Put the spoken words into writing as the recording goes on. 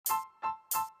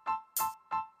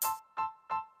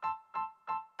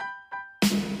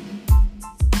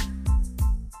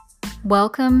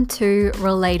Welcome to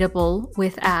Relatable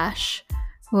with Ash,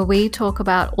 where we talk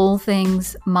about all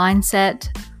things mindset,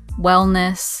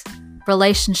 wellness,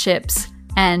 relationships,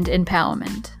 and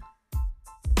empowerment.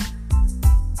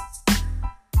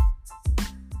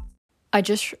 I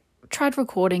just tried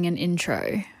recording an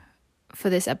intro for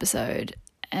this episode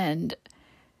and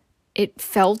it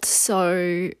felt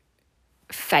so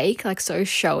fake, like so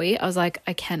showy. I was like,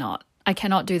 I cannot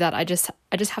do that. I just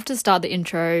have to start the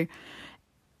intro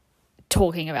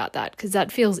talking about that because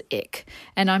that feels ick,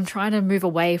 and I'm trying to move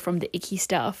away from the icky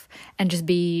stuff and just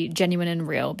be genuine and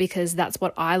real, because that's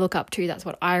what I look up to, that's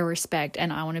what I respect,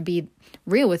 and I want to be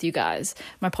real with you guys.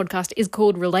 My podcast is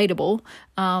called Relatable.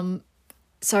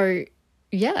 So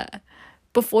yeah,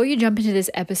 before you jump into this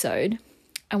episode,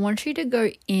 I want you to go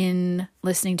in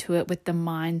listening to it with the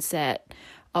mindset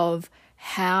of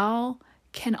how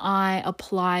can I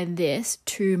apply this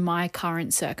to my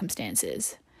current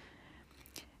circumstances?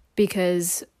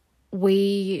 Because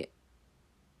we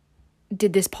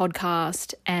did this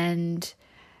podcast and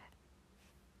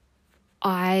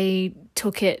I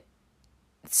took it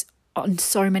on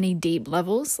so many deep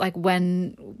levels. Like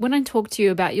when I talk to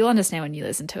you about, you'll understand when you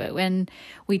listen to it, when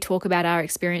we talk about our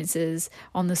experiences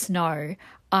on the snow,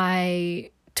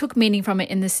 I took meaning from it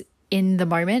in the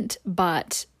moment,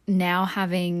 but now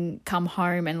having come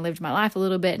home and lived my life a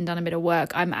little bit and done a bit of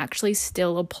work, I'm actually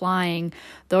still applying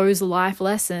those life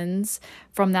lessons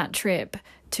from that trip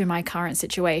to my current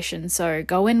situation. So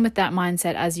go in with that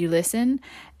mindset as you listen,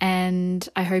 and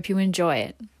I hope you enjoy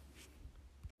it.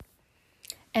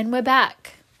 And we're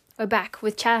back. We're back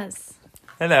with Chaz.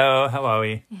 Hello, how are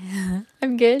we? Yeah,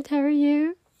 I'm good. How are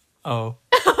you? Oh.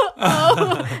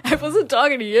 I wasn't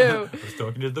talking to you. I was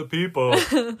talking to the people.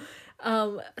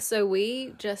 So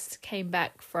we just came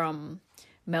back from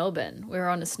Melbourne. We were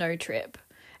on a snow trip,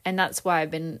 and that's why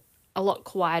I've been a lot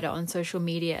quieter on social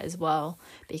media as well,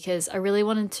 because I really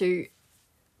wanted to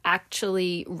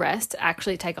actually rest,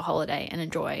 actually take a holiday and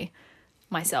enjoy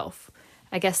myself.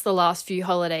 I guess the last few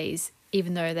holidays,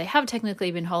 even though they have technically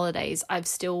been holidays, I've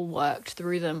still worked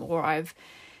through them, or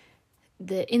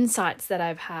the insights that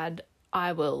I've had,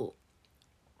 I will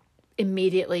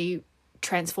immediately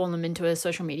transform them into a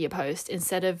social media post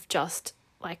instead of just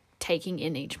like taking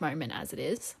in each moment as it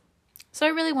is. So I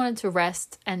really wanted to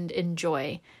rest and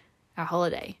enjoy our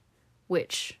holiday,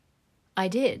 which I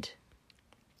did.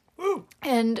 Woo.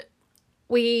 And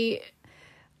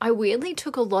I weirdly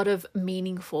took a lot of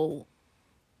meaningful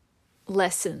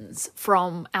lessons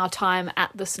from our time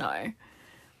at the snow.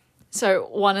 So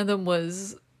one of them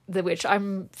was, which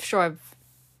I'm sure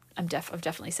I've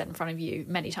definitely said in front of you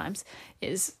many times,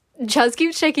 is Chaz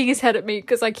keeps shaking his head at me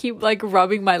because I keep like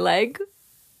rubbing my leg.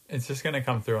 It's just going to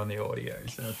come through on the audio,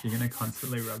 so if you're going to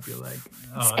constantly rub your leg.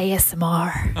 It's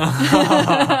ASMR.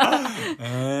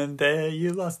 And there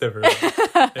you lost everyone.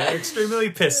 They're extremely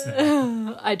pissed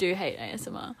now. I do hate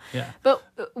ASMR. Yeah. But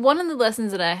one of the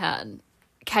lessons that I had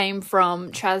came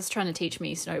from Chaz trying to teach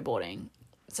me snowboarding.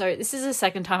 So this is the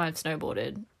second time I've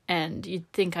snowboarded, and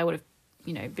you'd think I would have,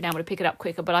 been able to pick it up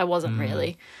quicker, but I wasn't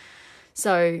really.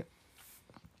 So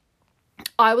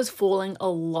I was falling a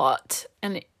lot,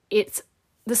 and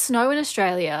the snow in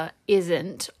Australia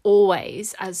isn't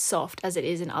always as soft as it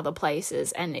is in other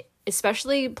places, and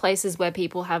especially places where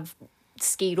people have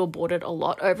skied or boarded a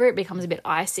lot over it becomes a bit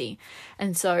icy.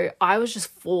 And so I was just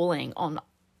falling on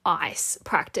ice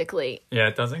practically. Yeah,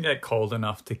 it doesn't get cold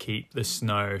enough to keep the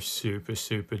snow super,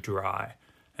 super dry.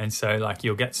 And so like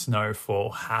you'll get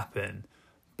snowfall happen,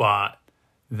 but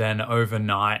then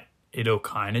overnight it'll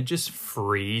kind of just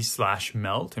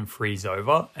freeze/melt and freeze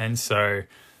over. And so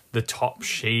the top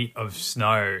sheet of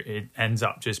snow, it ends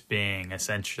up just being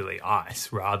essentially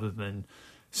ice rather than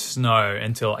snow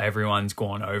until everyone's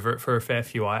gone over it for a fair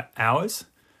few hours,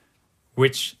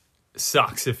 which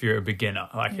sucks if you're a beginner.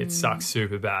 Like it sucks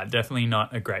super bad. Definitely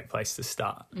not a great place to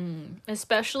start.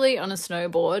 Especially on a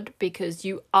snowboard, because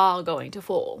you are going to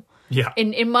fall. Yeah.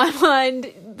 In my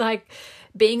mind, like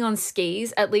being on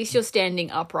skis, at least you're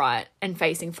standing upright and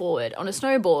facing forward. On a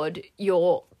snowboard,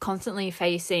 you're constantly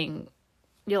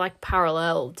you're like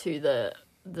parallel to the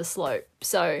slope.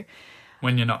 So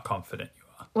when you're not confident,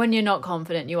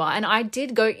 you are. And I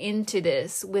did go into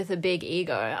this with a big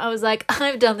ego. I was like,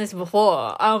 I've done this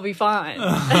before. I'll be fine.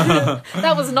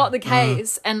 That was not the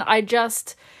case. And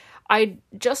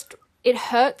it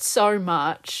hurt so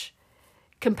much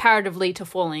comparatively to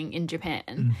falling in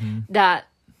Japan that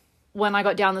when I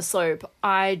got down the slope,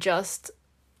 I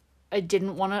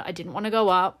didn't want to go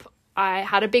up. I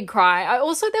had a big cry. There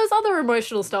was other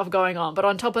emotional stuff going on, but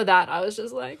on top of that, I was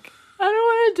just like, I don't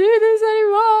want to do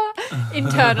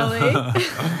this anymore internally.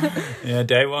 Yeah,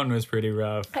 day one was pretty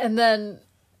rough. And then,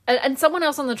 and someone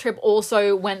else on the trip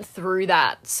also went through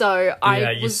that. So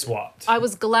you swapped. I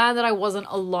was glad that I wasn't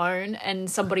alone and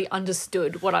somebody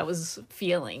understood what I was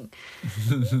feeling,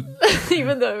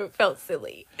 even though it felt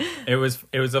silly. It was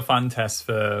a fun test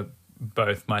for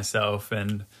both myself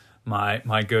and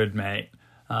my good mate,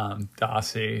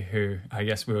 Darcy, who I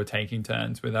guess we were taking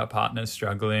turns with our partners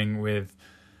struggling with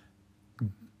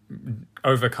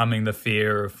overcoming the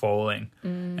fear of falling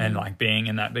and like being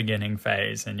in that beginning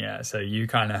phase. And yeah, so you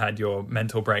kind of had your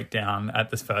mental breakdown at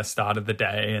the first start of the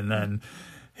day, and then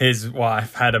his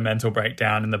wife had a mental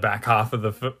breakdown in the back half of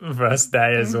the first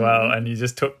day as well, and you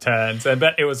just took turns.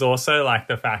 But it was also like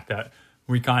the fact that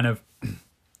we kind of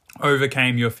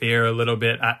overcame your fear a little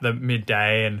bit at the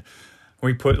midday, and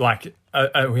we put like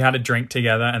we had a drink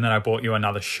together, and then I bought you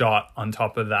another shot on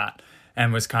top of that,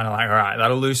 and was kind of like, all right,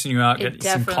 that'll loosen you out, get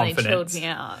some confidence. It definitely chilled me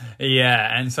out.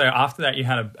 Yeah, and so after that, you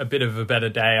had a bit of a better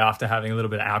day after having a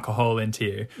little bit of alcohol into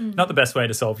you. Not the best way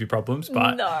to solve your problems,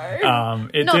 but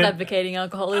not advocating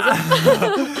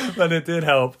alcoholism, but it did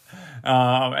help.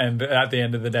 And at the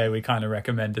end of the day, we kind of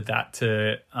recommended that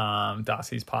to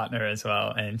Darcy's partner as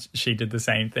well, and she did the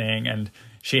same thing, and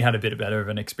she had a bit better of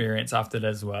an experience after it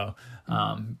as well.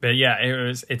 But yeah,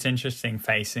 it's interesting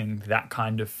facing that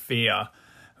kind of fear,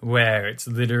 where it's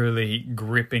literally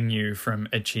gripping you from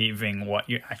achieving what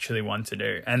you actually want to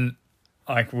do. And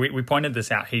like we pointed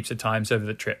this out heaps of times over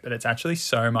the trip, but it's actually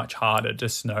so much harder to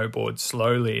snowboard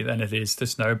slowly than it is to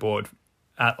snowboard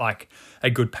at like a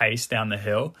good pace down the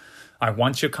hill. Like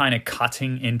once you're kind of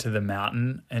cutting into the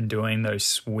mountain and doing those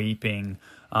sweeping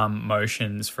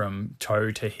motions from toe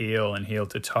to heel and heel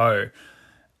to toe,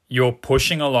 you're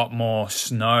pushing a lot more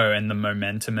snow, and the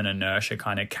momentum and inertia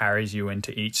kind of carries you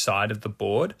into each side of the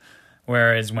board.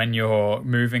 Whereas when you're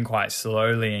moving quite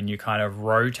slowly and you kind of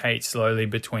rotate slowly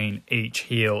between each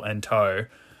heel and toe,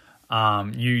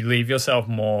 you leave yourself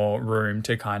more room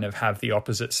to kind of have the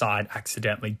opposite side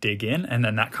accidentally dig in, and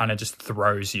then that kind of just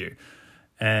throws you.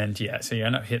 And yeah, so you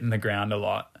end up hitting the ground a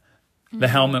lot. The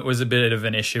helmet was a bit of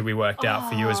an issue we worked out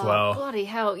for you as well. Bloody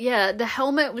hell. Yeah, the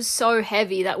helmet was so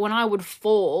heavy that when I would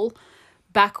fall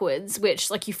backwards, which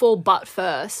like you fall butt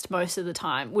first most of the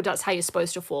time, well, that's how you're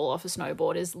supposed to fall off a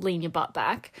snowboard, is lean your butt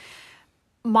back.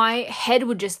 My head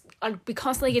would I'd be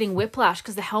constantly getting whiplash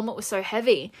because the helmet was so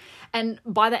heavy. And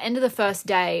by the end of the first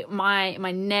day, my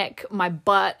neck, my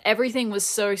butt, everything was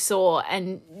so sore.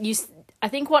 And I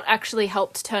think what actually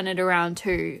helped turn it around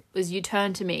too was you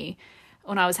turned to me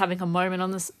when I was having a moment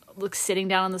on this, sitting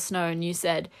down on the snow, and you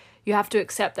said, you have to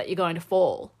accept that you're going to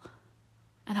fall.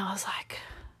 And I was like,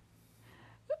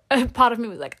 and part of me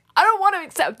was like, I don't want to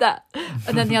accept that.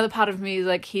 And then the other part of me is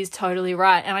like, he's totally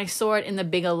right. And I saw it in the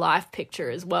bigger life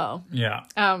picture as well. Yeah.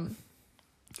 And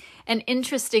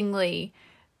interestingly,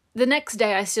 the next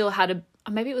day I still had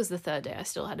maybe it was the third day, I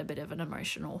still had a bit of an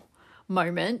emotional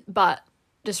moment, but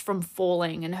just from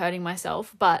falling and hurting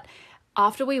myself. But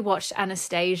after we watched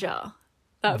Anastasia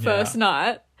that first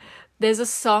night, there's a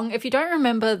song, if you don't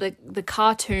remember the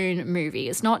cartoon movie,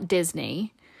 it's not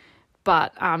Disney,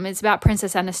 but it's about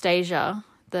Princess Anastasia,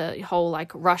 the whole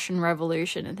like Russian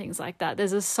Revolution and things like that.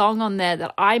 There's a song on there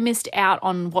that I missed out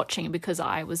on watching because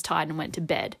I was tired and went to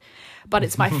bed. But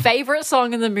it's my favorite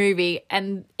song in the movie,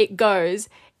 and it goes,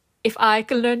 if I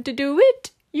can learn to do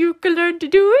it, you can learn to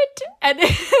do it. And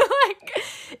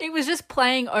it was just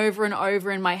playing over and over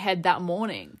in my head that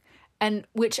morning, and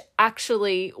which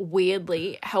actually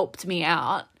weirdly helped me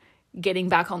out getting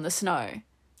back on the snow.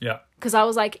 Yeah. Because I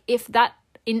was like, if that,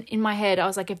 in my head, I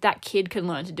was like, if that kid can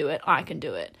learn to do it, I can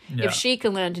do it. Yeah. If she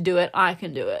can learn to do it, I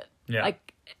can do it. Yeah.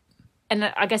 Like, and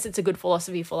I guess it's a good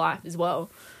philosophy for life as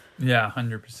well. Yeah,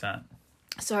 100%.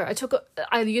 So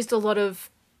I used a lot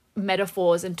of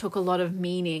metaphors and took a lot of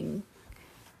meaning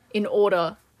in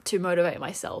order to motivate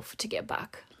myself to get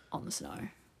back on the snow.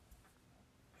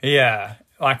 Yeah,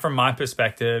 like from my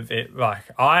perspective, it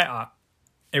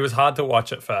was hard to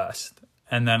watch at first,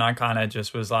 and then I kind of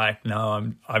just was like,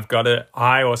 no, I've got to.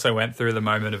 I also went through the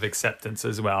moment of acceptance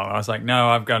as well. I was like, no,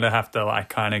 I've got to have to like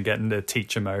kind of get into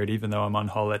teacher mode, even though I'm on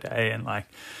holiday, and like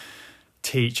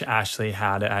teach Ashley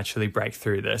how to actually break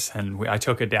through this. And I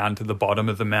took her down to the bottom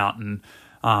of the mountain.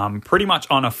 Pretty much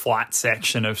on a flat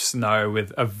section of snow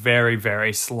with a very,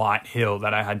 very slight hill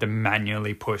that I had to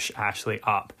manually push Ashley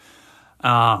up.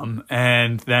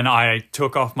 And then I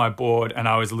took off my board and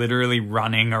I was literally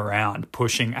running around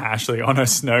pushing Ashley on a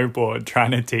snowboard,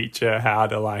 trying to teach her how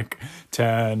to like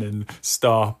turn and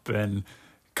stop and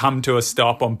come to a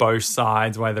stop on both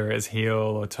sides, whether it's heel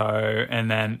or toe. And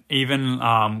then even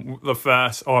the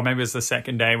first, or maybe it's the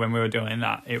second day when we were doing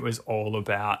that, it was all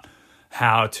about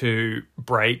how to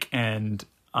brake and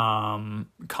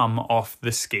come off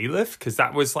the ski lift, because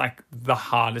that was like the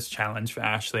hardest challenge for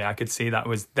Ashley. I could see that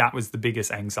was the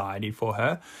biggest anxiety for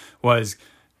her. Was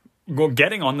well,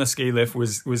 getting on the ski lift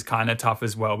was kind of tough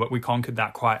as well, but we conquered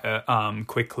that quite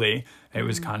quickly. It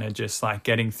was kind of just like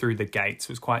getting through the gates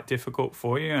was quite difficult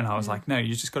for you, and I was like, no,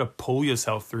 you just got to pull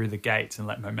yourself through the gates and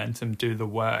let momentum do the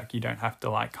work. You don't have to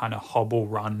like kind of hobble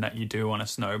run that you do on a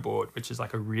snowboard, which is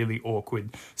like a really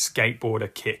awkward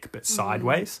skateboarder kick but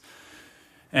sideways.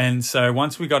 And so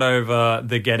once we got over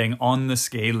the getting on the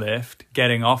ski lift,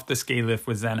 getting off the ski lift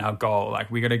was then our goal.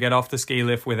 Like, we got to get off the ski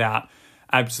lift without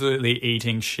absolutely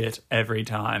eating shit every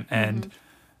time. And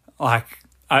like,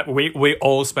 we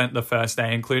all spent the first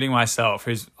day, including myself,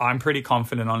 I'm pretty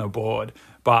confident on a board,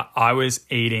 but I was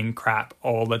eating crap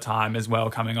all the time as well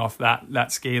coming off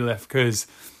that ski lift, because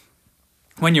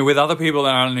when you're with other people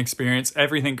that are unexperienced,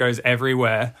 everything goes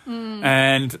everywhere,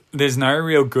 and there's no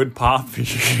real good path for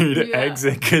you to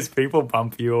exit, because people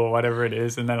bump you or whatever it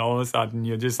is, and then all of a sudden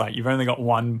you're just like, you've only got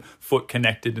one foot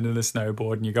connected into the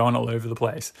snowboard and you're going all over the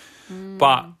place.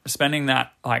 But spending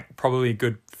that like probably a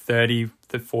good 30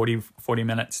 to 40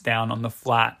 minutes down on the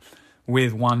flat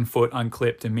with one foot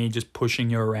unclipped and me just pushing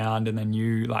you around, and then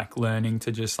you like learning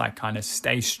to just like kind of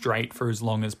stay straight for as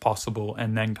long as possible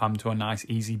and then come to a nice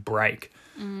easy break,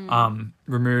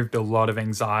 removed a lot of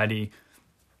anxiety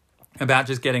about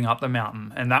just getting up the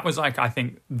mountain. And that was like, I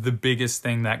think the biggest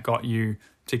thing that got you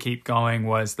to keep going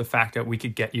was the fact that we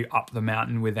could get you up the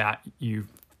mountain without you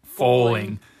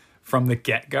falling from the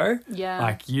get-go.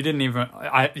 Like, you didn't even,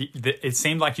 it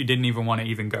seemed like you didn't even want to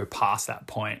even go past that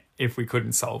point if we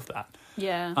couldn't solve that.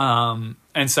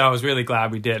 And so I was really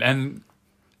glad we did. And,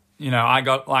 you know,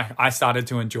 I started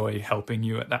to enjoy helping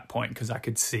you at that point, because I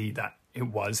could see that it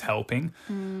was helping.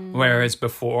 Whereas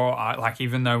before,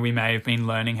 even though we may have been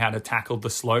learning how to tackle the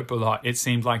slope a lot, it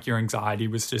seemed like your anxiety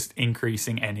was just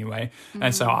increasing anyway.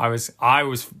 And so I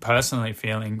was personally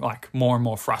feeling like more and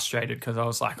more frustrated, because I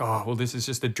was like, oh, well, this is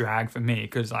just a drag for me,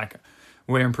 because like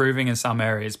we're improving in some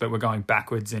areas, but we're going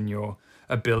backwards in your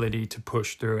ability to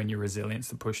push through and your resilience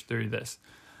to push through this.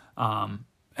 And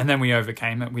then we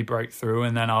overcame it, we broke through,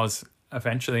 and then I was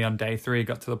eventually on day 3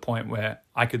 got to the point where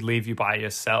I could leave you by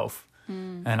yourself.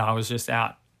 And I was just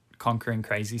out conquering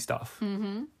crazy stuff.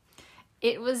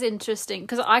 It was interesting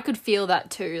because I could feel that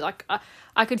too. Like,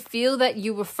 I could feel that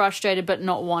you were frustrated but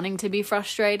not wanting to be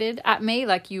frustrated at me.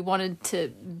 Like, you wanted to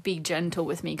be gentle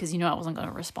with me because you know I wasn't going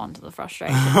to respond to the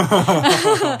frustration.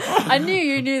 I knew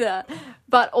you knew that.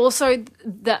 But also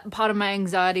that part of my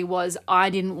anxiety was I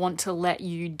didn't want to let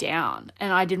you down,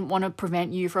 and I didn't want to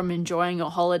prevent you from enjoying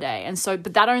your holiday. And so,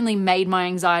 but that only made my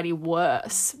anxiety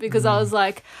worse, because I was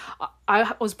like,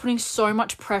 I was putting so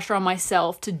much pressure on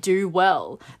myself to do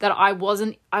well that I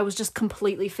was just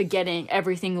completely forgetting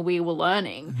everything we were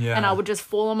learning. And I would just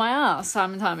fall on my ass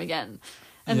time and time again.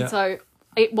 And so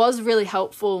it was really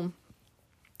helpful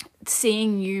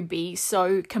seeing you be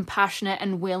so compassionate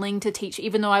and willing to teach,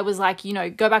 even though I was like, you know,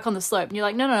 go back on the slope, and you're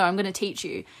like, no, I'm going to teach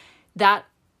you. That,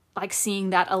 like, seeing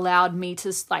that allowed me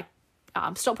to like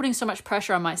stop putting so much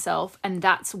pressure on myself, and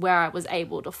that's where I was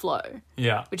able to flow.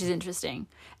 Which is interesting.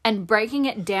 And breaking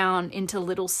it down into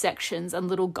little sections and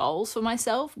little goals for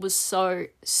myself was so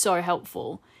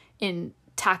helpful in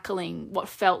tackling what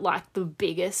felt like the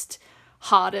biggest,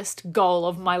 hardest goal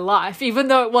of my life, even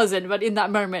though it wasn't. But in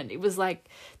that moment, it was like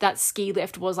that ski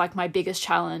lift was like my biggest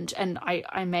challenge, and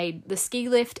I made the ski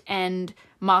lift and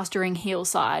mastering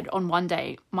hillside on one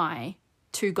day my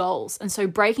 2 goals. And so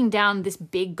breaking down this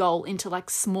big goal into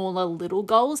like smaller little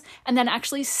goals, and then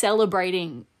actually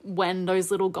celebrating when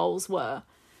those little goals were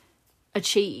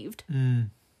achieved,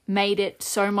 made it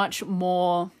so much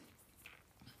more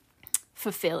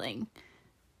fulfilling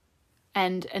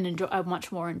and a much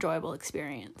more enjoyable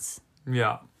experience.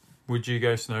 Would you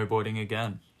go snowboarding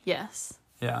again? Yes.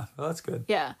 Well, that's good.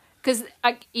 Because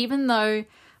even though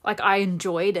like I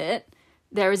enjoyed it,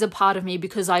 there is a part of me,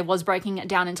 because I was breaking it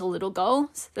down into little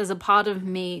goals, there's a part of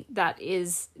me that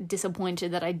is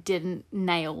disappointed that I didn't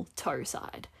nail toe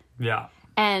side.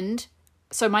 And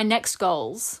so my next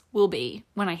goals will be,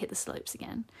 when I hit the slopes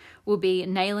again, will be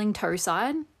nailing toe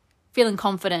side, feeling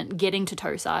confident getting to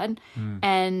toe side,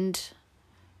 and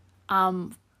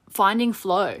finding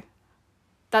flow.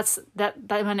 That's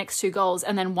my next 2 goals.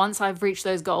 And then once I've reached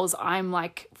those goals, I'm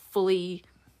like fully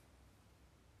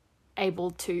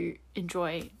able to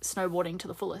enjoy snowboarding to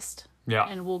the fullest.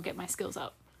 And will get my skills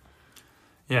up.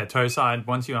 Toe side,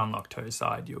 once you unlock toe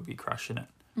side, you'll be crushing it.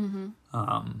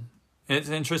 It's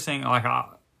interesting, like,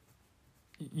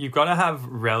 you've got to have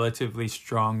relatively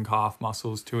strong calf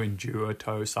muscles to endure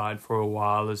toe side for a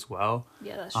while as well.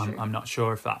 Yeah, that's true. I'm not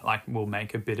sure if that like will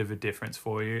make a bit of a difference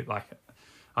for you. Like,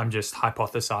 I'm just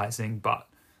hypothesizing, but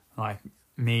like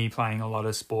me playing a lot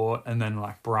of sport, and then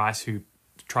like Bryce, who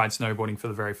tried snowboarding for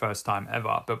the very first time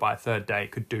ever, but by third day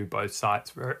could do both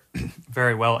sides very,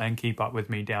 very well and keep up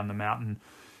with me down the mountain.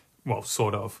 Well,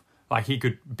 sort of. Like, he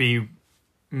could be...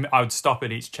 I would stop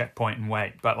at each checkpoint and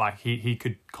wait, but like he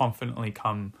could confidently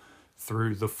come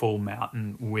through the full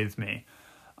mountain with me.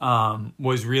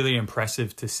 Was really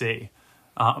impressive to see.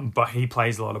 But he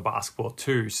plays a lot of basketball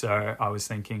too, so I was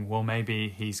thinking, well, maybe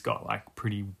he's got like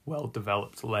pretty well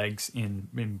developed legs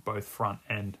in both front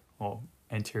and or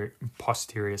anterior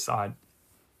posterior side.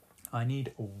 I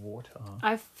need water.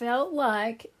 I felt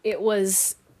like it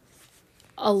was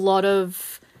a lot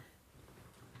of,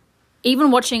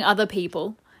 even watching other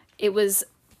people, it was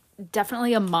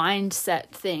definitely a mindset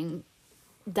thing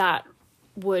that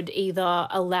would either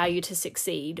allow you to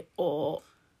succeed or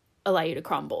allow you to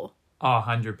crumble. Oh,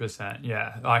 100%.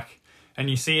 Yeah. Like,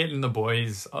 and you see it in the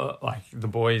boys, like the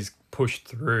boys push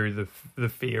through the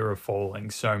fear of falling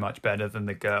so much better than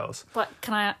the girls. But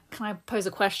can I pose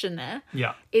a question there?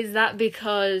 Yeah. Is that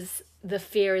because the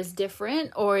fear is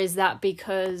different, or is that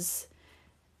because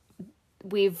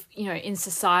we've, in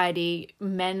society,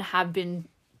 men have been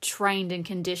trained and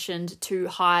conditioned to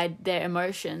hide their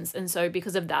emotions, and so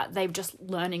because of that they're just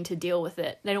learning to deal with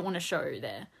it. They don't want to show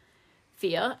their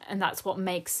fear, and that's what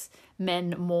makes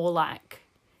men more like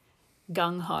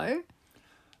gung-ho?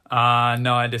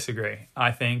 No, I disagree.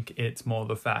 I think it's more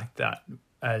the fact that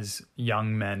as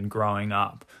young men growing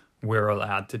up, we're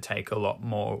allowed to take a lot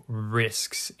more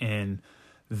risks in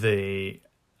the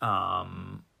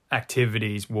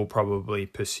activities we'll probably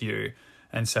pursue.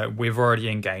 And so we've already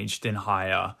engaged in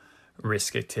higher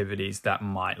risk activities that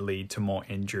might lead to more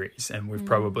injuries. And we've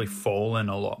probably fallen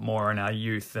a lot more in our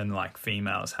youth than like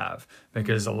females have.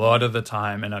 Because a lot of the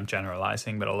time, and I'm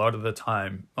generalizing, but a lot of the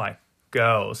time, like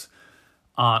girls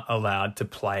aren't allowed to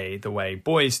play the way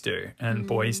boys do. And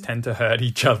boys tend to hurt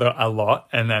each other a lot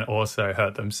and then also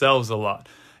hurt themselves a lot.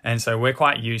 And so we're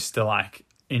quite used to like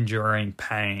enduring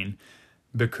pain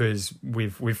because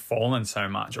we've fallen so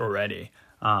much already.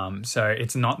 So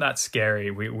it's not that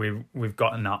scary. We've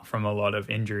gotten up from a lot of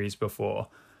injuries before.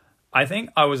 I think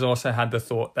I was also had the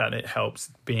thought that it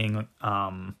helps being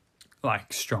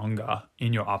like stronger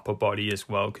in your upper body as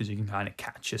well, because you can kind of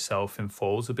catch yourself in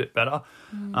falls a bit better.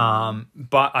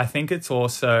 But I think it's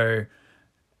also,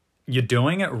 you're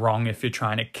doing it wrong if you're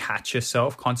trying to catch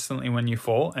yourself constantly when you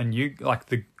fall. And you like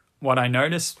what I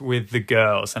noticed with the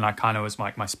girls, and I kind of was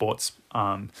like, my sports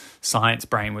science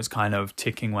brain was kind of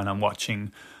ticking when I'm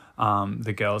watching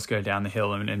the girls go down the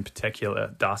hill, and in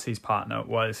particular Darcy's partner,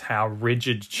 was how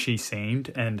rigid she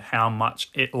seemed and how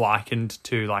much it likened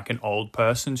to like an old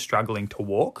person struggling to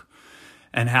walk,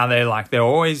 and how they're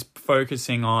always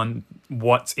focusing on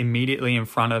what's immediately in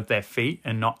front of their feet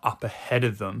and not up ahead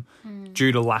of them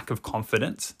due to lack of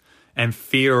confidence and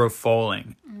fear of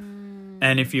falling.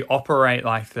 And if you operate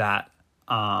like that,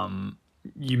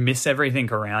 you miss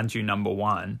everything around you, number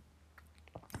one.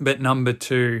 But number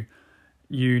two,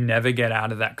 you never get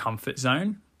out of that comfort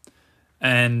zone.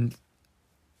 And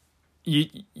you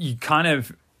kind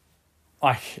of,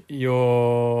 like,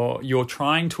 you're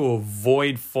trying to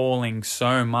avoid falling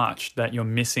so much that you're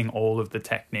missing all of the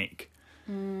technique.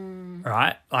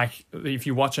 Right? Like, if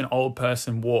you watch an old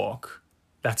person walk,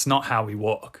 that's not how we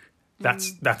walk.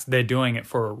 That's they're doing it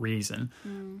for a reason.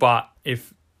 But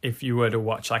if you were to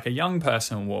watch like a young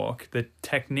person walk, the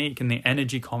technique and the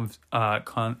energy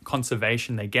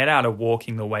conservation they get out of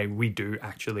walking the way we do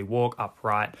actually walk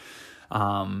upright,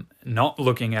 not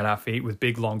looking at our feet with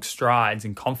big long strides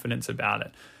and confidence about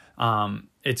it.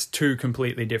 It's two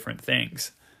completely different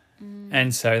things.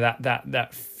 And so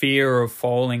that fear of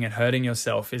falling and hurting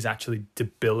yourself is actually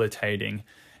debilitating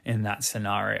in that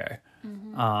scenario.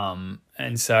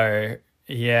 And so,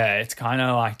 yeah, it's kind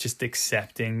of like just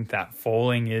accepting that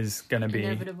falling is going to be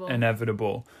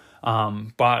inevitable.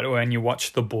 But when you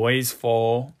watch the boys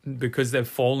fall, because they've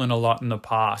fallen a lot in the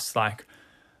past, like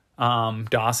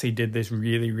Darcy did this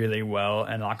really, really well.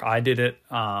 And like I did it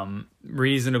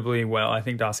reasonably well. I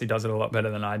think Darcy does it a lot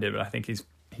better than I did, but I think he's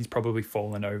probably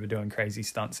fallen over doing crazy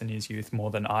stunts in his youth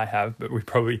more than I have, but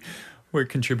we're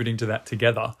contributing to that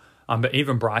together. But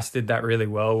even Bryce did that really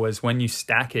well, was when you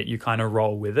stack it, you kind of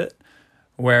roll with it.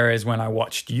 Whereas when I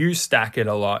watched you stack it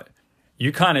a lot,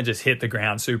 you kind of just hit the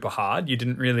ground super hard. You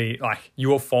didn't really, like, you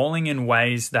were falling in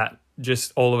ways that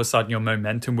just all of a sudden your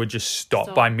momentum would just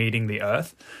stop by meeting the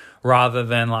earth. rather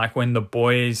than like when the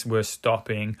boys were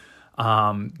stopping,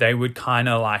 they would kind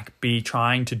of like be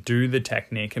trying to do the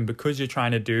technique, and because you're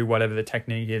trying to do whatever the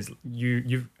technique is,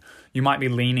 you might be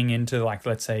leaning into, like,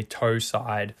 let's say toe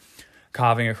side,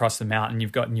 carving across the mountain.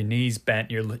 You've got your knees bent,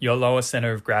 your lower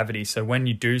center of gravity. So when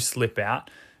you do slip out,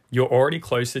 you're already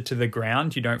closer to the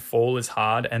ground. You don't fall as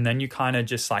hard, and then you kind of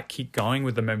just like keep going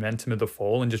with the momentum of the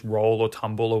fall and just roll or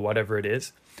tumble or whatever it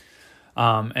is.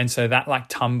 And so that like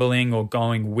tumbling or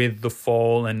going with the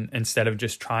fall, and instead of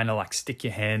just trying to like stick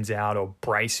your hands out or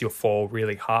brace your fall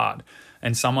really hard.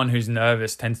 And someone who's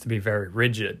nervous tends to be very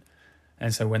rigid.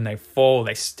 And so when they fall,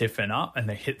 they stiffen up and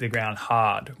they hit the ground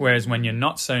hard. Whereas when you're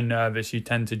not so nervous, you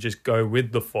tend to just go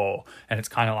with the fall. And it's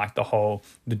kind of like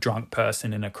the drunk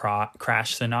person in a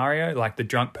crash scenario. Like the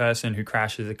drunk person who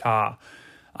crashes a car,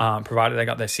 provided they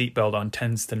got their seatbelt on,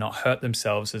 tends to not hurt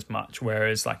themselves as much.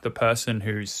 Whereas like the person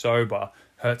who's sober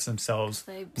hurts themselves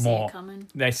more.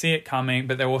 They see it coming,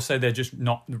 but they're just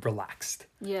not relaxed.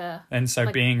 Yeah. And so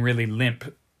like, being really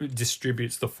limp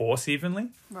distributes the force evenly.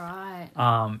 Right.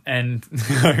 And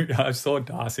I saw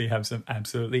Darcy have some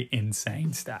absolutely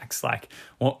insane stacks. Like,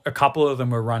 well, a couple of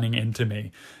them were running into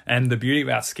me. And the beauty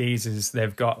about skis is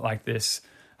they've got like this,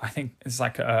 I think it's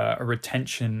like a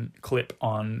retention clip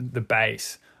on the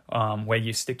base, where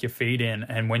you stick your feet in,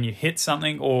 and when you hit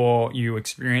something or you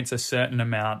experience a certain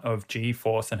amount of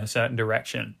G-force in a certain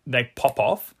direction, they pop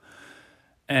off.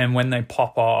 And when they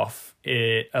pop off,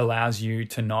 it allows you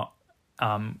to not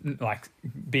like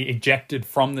be ejected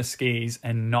from the skis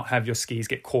and not have your skis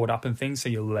get caught up in things, so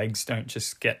your legs don't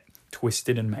just get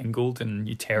twisted and mangled and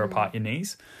you tear apart your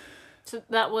knees. So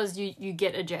that was you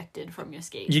get ejected from your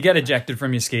skis. You get ejected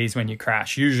from your skis when you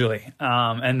crash, usually.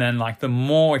 And then like the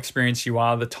more experienced you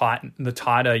are, the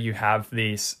tighter you have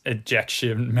this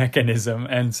ejection mechanism,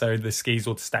 and so the skis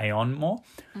will stay on more.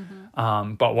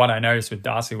 Mm-hmm. But what I noticed with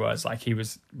Darcy was like he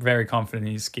was very confident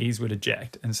his skis would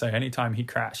eject, and so anytime he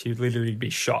crashed, he'd literally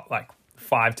be shot like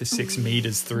 5 to 6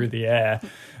 meters through the air,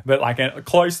 but like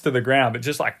close to the ground, but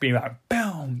just like being like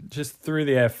boom, just through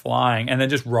the air flying, and then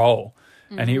just roll.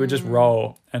 And he would just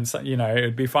roll. And so, you know,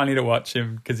 it'd be funny to watch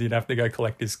him because he'd have to go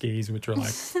collect his skis, which were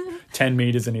like 10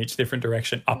 meters in each different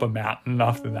direction up a mountain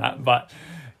after that. But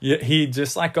he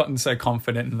just like gotten so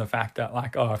confident in the fact that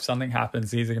like, oh, if something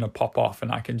happens, these are going to pop off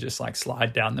and I can just like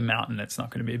slide down the mountain. It's not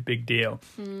going to be a big deal.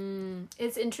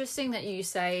 It's interesting that you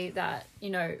say that, you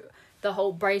know, the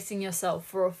whole bracing yourself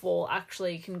for a fall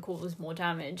actually can cause more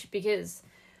damage, because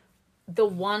the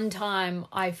one time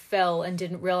I fell and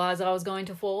didn't realize I was going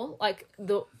to fall, like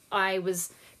I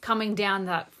was coming down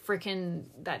that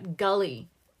gully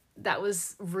that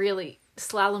was really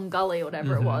slalom gully or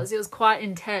whatever it was. It was quite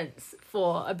intense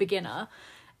for a beginner,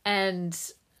 and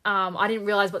I didn't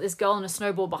realize, but this girl on a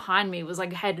snowboard behind me was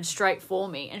like headed straight for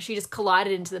me, and she just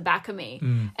collided into the back of me,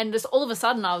 and just all of a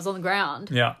sudden I was on the ground.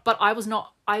 Yeah, but I was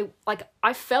not.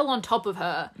 I fell on top of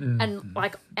her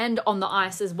and on the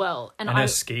ice as well. And her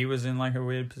ski was in like a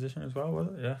weird position as well, was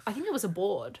it? Yeah. I think it was a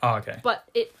board. Oh, okay. But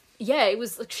it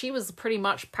was like she was pretty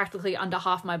much practically under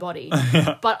half my body.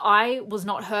 But I was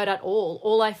not hurt at all.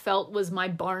 All I felt was my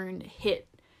bone hit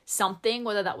something,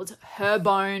 whether that was her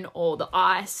bone or the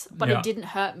ice, but it didn't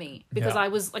hurt me because I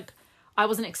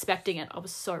wasn't expecting it. I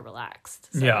was so relaxed.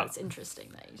 So it's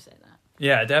interesting that you say that.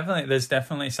 Yeah, definitely. There's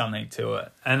definitely something to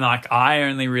it. And like I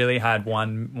only really had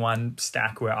one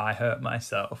stack where I hurt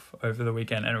myself over the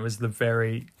weekend, and it was the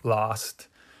very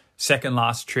second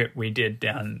last trip we did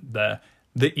down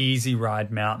the Easy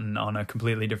Ride mountain on a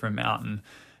completely different mountain.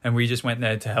 And we just went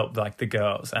there to help like the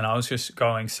girls. And I was just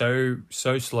going so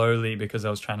slowly because I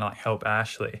was trying to like help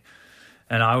Ashley.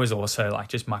 And I was also like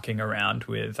just mucking around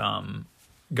with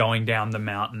going down the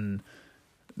mountain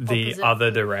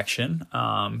other direction,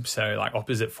 so like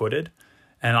opposite footed,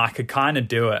 and I could kind of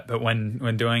do it, but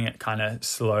when doing it kind of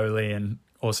slowly and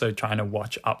also trying to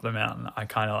watch up the mountain, I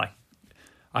kind of like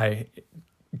I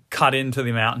cut into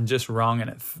the mountain just wrong, and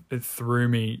it threw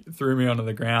me onto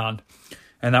the ground.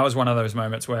 And that was one of those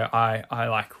moments where I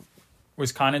like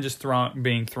was kind of just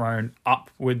being thrown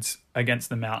upwards against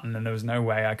the mountain, and there was no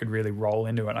way I could really roll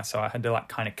into it. So I had to like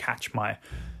kind of catch my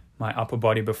upper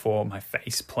body before my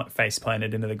face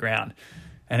planted into the ground.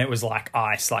 And it was like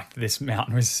ice. Like this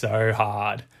mountain was so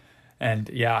hard. And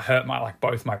yeah, I hurt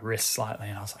both my wrists slightly.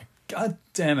 And I was like, God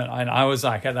damn it. And I was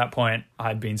like, at that point,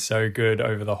 I'd been so good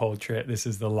over the whole trip. This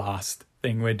is the last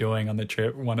thing we're doing on the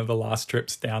trip. One of the last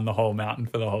trips down the whole mountain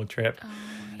for the whole trip. Oh,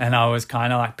 yeah. And I was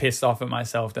kind of like pissed off at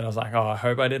myself that I was like, oh, I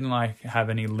hope I didn't like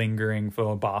have any lingering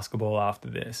for basketball after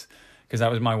this. Because that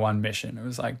was my one mission. It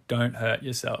was like, don't hurt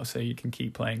yourself so you can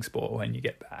keep playing sport when you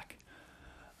get back.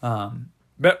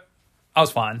 But I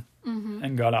was fine.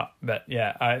 and got up. But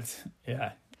yeah,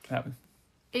 that was...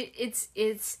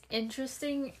 It's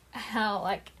interesting how,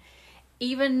 like,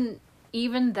 even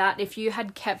that, if you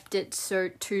had kept it so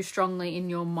too strongly in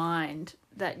your mind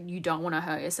that you don't want to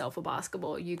hurt yourself for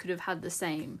basketball, you could have had the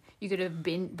same. You could have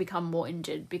become more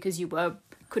injured because you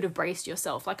could have braced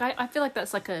yourself. Like, I feel like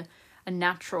that's like a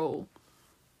natural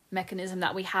mechanism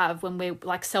that we have when we're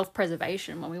like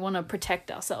self-preservation, when we want to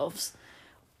protect ourselves.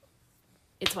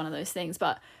 It's one of those things.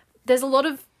 But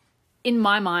in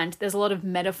my mind, there's a lot of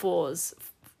metaphors.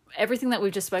 Everything that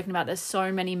we've just spoken about, there's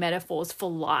so many metaphors for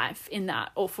life in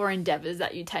that, or for endeavors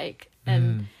that you take.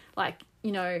 And like,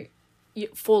 you know,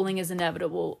 falling is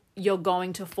inevitable. You're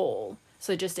going to fall,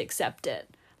 so just accept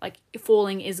it. Like,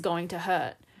 falling is going to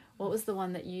hurt. What was the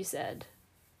one that you said?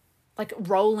 Like,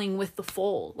 rolling with the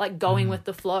fall, like going with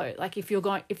the flow. Like, if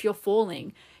you're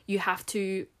falling, you have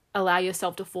to allow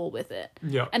yourself to fall with it.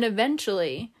 Yeah. And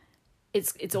eventually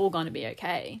it's all going to be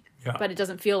okay. Yeah. But it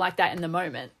doesn't feel like that in the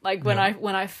moment. Like, when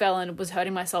I fell and was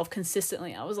hurting myself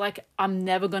consistently, I was like, I'm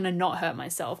never going to not hurt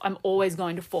myself. I'm always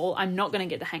going to fall. I'm not going to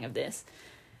get the hang of this.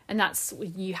 And that's,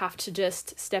 you have to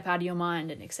just step out of your mind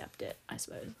and accept it, I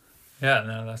suppose. Yeah,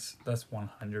 no, that's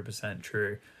 100%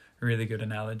 true. Really good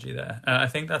analogy there. And I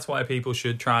think that's why people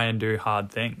should try and do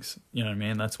hard things. You know what I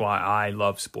mean? That's why I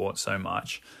love sports so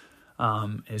much,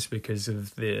 is because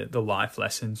of the life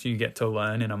lessons you get to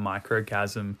learn in a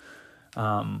microcosm,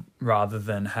 rather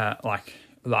than like,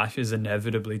 life is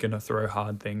inevitably going to throw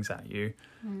hard things at you,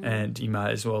 and you might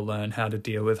as well learn how to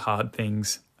deal with hard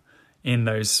things in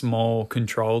those small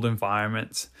controlled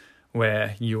environments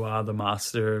where you are the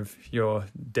master of your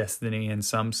destiny in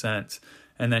some sense.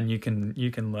 And then you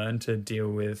can learn to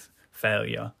deal with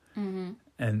failure.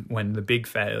 And when the big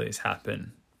failures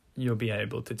happen, you'll be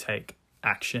able to take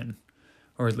action,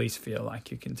 or at least feel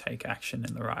like you can take action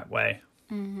in the right way.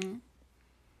 And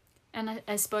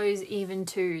I suppose even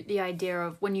to the idea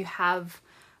of when you have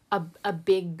a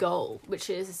big goal, which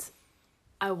is,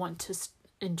 I want to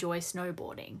enjoy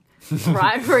snowboarding,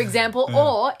 right? For example,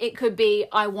 or it could be,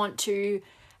 I want to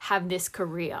have this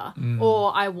career,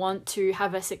 or I want to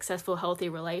have a successful, healthy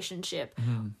relationship.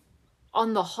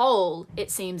 On the whole,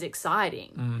 it seems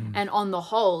exciting. And on the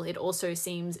whole, it also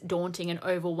seems daunting and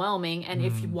overwhelming. And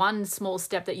if one small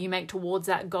step that you make towards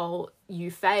that goal,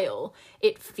 you fail,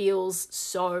 it feels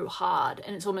so hard.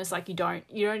 And it's almost like you don't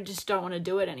want to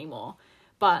do it anymore.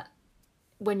 But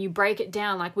when you break it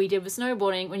down, like we did with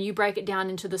snowboarding, when you break it down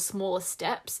into the smaller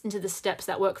steps, into the steps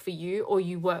that work for you, or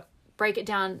break it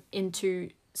down into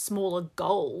smaller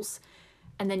goals,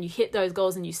 and then you hit those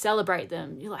goals and you celebrate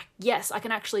them, you're like, yes, I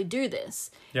can actually do this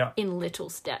in little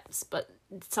steps. But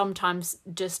sometimes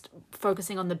just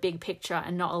focusing on the big picture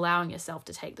and not allowing yourself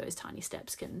to take those tiny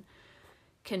steps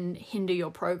can hinder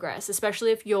your progress,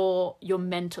 especially if you're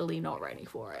mentally not ready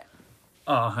for it.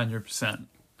 100%.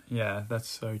 Yeah, that's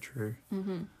so true.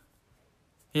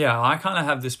 Yeah, I kind of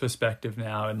have this perspective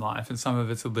now in life, and some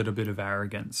of it's a little bit of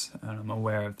arrogance, and I'm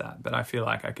aware of that, but I feel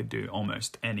like I could do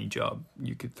almost any job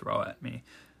you could throw at me,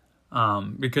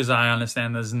 because I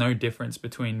understand there's no difference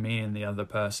between me and the other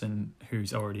person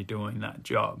who's already doing that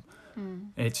job.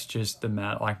 It's just the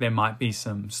matter, like, there might be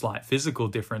some slight physical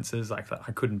differences, like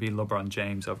I couldn't be LeBron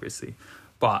James, obviously,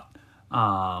 but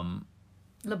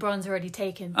LeBron's already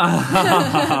taken.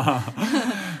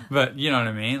 But you know what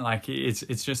I mean? Like,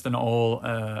 it's just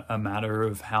a matter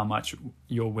of how much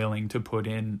you're willing to put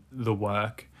in the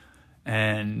work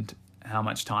and how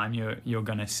much time you're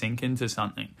going to sink into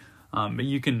something. But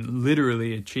you can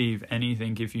literally achieve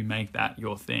anything if you make that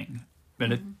your thing.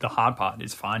 But the hard part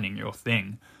is finding your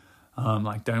thing.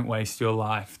 Like, don't waste your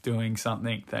life doing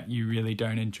something that you really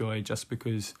don't enjoy just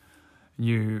because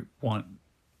you want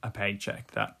a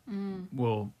paycheck that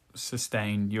will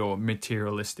sustain your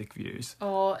materialistic views,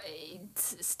 or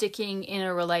sticking in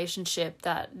a relationship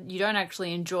that you don't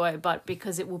actually enjoy, but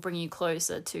because it will bring you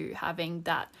closer to having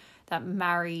that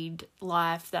married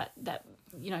life, that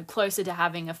closer to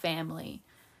having a family.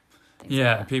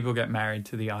 Yeah, like people get married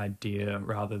to the idea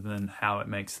rather than how it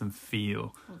makes them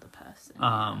feel, or the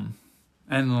person.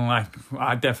 And like,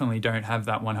 I definitely don't have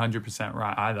that 100%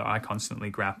 right either. I constantly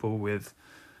grapple with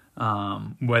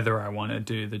whether I want to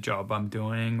do the job I'm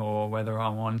doing, or whether I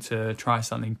want to try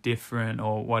something different,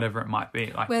 or whatever it might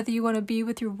be. Like, whether you want to be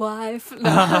with your wife. No,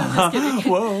 I'm just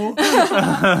kidding. Whoa.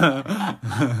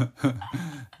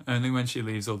 Only when she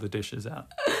leaves all the dishes out.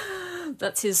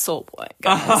 That's his sore point,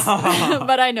 guys.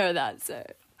 But I know that, so.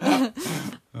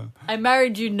 I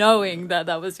married you knowing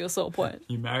that was your sore point.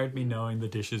 You married me knowing the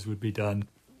dishes would be done.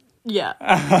 Yeah.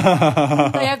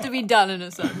 They have to be done in a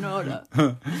certain order.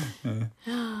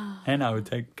 And I would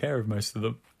take care of most of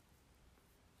them.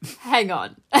 Hang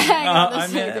on. Hang on a I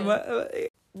second. mean,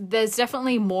 There's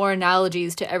definitely more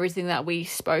analogies to everything that we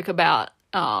spoke about.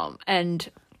 And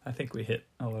I think we hit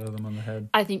a lot of them on the head.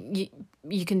 I think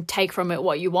you can take from it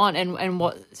what you want and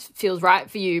what feels right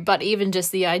for you. But even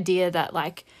just the idea that,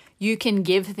 like, you can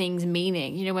give things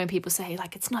meaning. You know, when people say,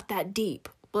 like, it's not that deep.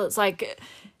 Well, it's like,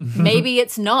 maybe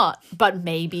it's not, but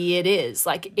maybe it is.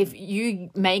 Like, if you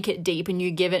make it deep and you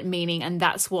give it meaning and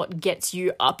that's what gets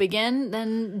you up again,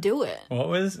 then do it. What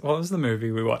was the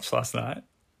movie we watched last night?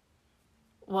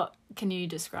 What can you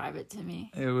describe it to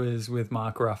me? It was with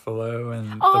Mark Ruffalo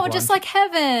and Oh, Just Like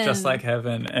Heaven. Just Like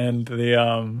Heaven, and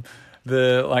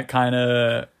the like kind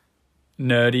of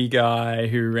nerdy guy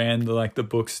who ran the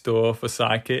bookstore for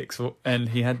psychics, and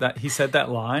he said that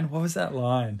line. What was that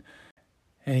line?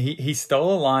 And he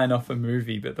stole a line off a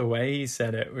movie, but the way he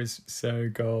said it was so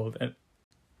gold. And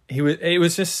it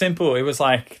was just simple. It was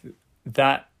like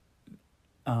that.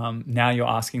 Now you're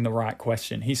asking the right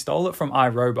question. He stole it from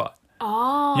iRobot.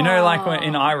 Oh. You know, like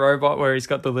in iRobot, where he's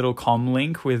got the little comm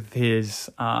link with his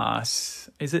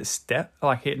is it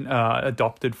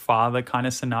adopted father kind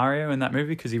of scenario in that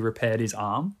movie because he repaired his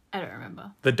arm. I don't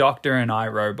remember. The doctor in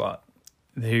iRobot,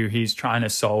 who he's trying to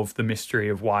solve the mystery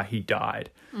of why he died.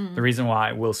 The reason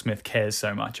why Will Smith cares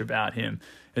so much about him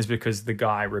is because the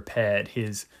guy repaired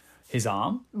his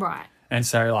arm. Right. And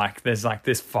so, like, there's like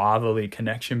this fatherly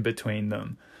connection between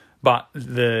them. But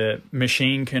the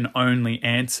machine can only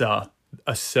answer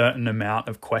a certain amount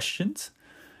of questions.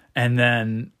 And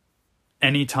then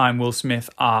anytime Will Smith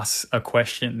asks a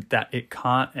question that it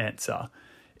can't answer,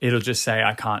 it'll just say,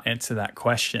 I can't answer that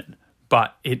question.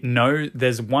 But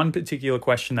there's one particular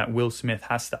question that Will Smith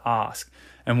has to ask.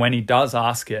 And when he does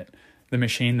ask it, the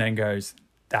machine then goes,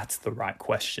 that's the right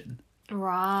question.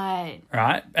 Right.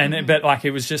 Right? And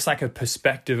it was just like a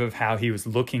perspective of how he was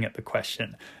looking at the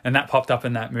question. And that popped up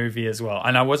in that movie as well.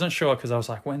 And I wasn't sure because I was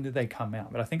like, when did they come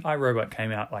out? But I think iRobot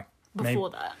came out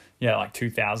before that. Yeah, like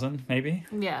 2000 maybe.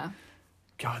 Yeah.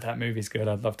 God, that movie's good.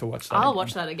 I'd love to watch that. I'll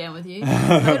watch that again with you.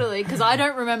 Totally. Because I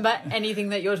don't remember anything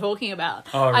that you're talking about.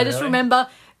 Oh, really? I just remember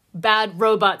bad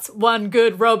robots, one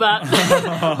good robot,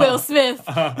 Will Smith,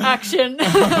 action.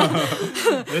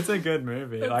 It's a good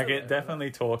movie. It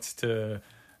definitely talks to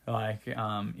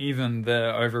even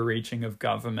the overreaching of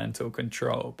governmental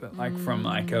control, but from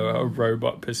a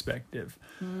robot perspective.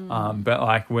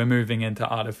 But we're moving into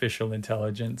artificial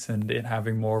intelligence and it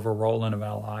having more of a role in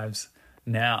our lives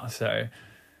now. So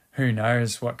who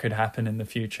knows what could happen in the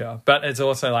future. But it's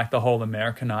also like the whole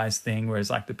Americanized thing where it's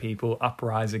like the people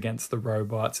uprise against the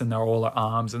robots and they're all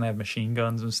arms and they have machine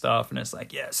guns and stuff. And it's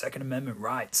like, yeah, Second Amendment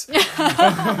rights.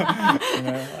 Yeah.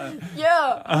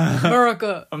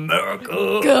 America.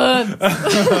 Guns.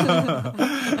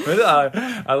 But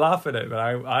I laugh at it, but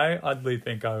I oddly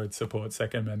think I would support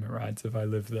Second Amendment rights if I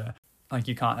lived there. Like,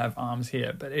 you can't have arms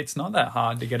here, but it's not that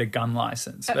hard to get a gun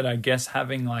license. But I guess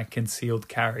having concealed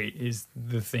carry is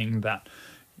the thing that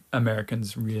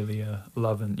Americans really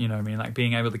love, and you know what I mean, like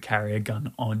being able to carry a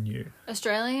gun on you.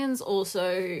 Australians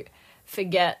also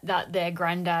forget that their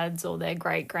granddads or their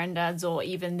great granddads or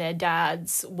even their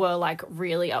dads were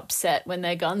really upset when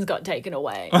their guns got taken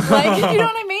away. You know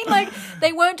what I mean?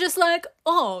 They weren't just like,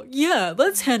 oh yeah,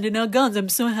 let's hand in our guns, I'm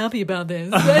so happy about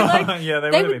this. Yeah,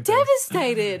 they were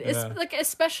devastated. Yeah.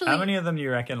 Especially, how many of them do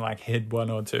you reckon hid one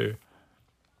or two?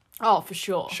 Oh, for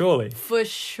sure. Surely. For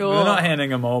sure. They're not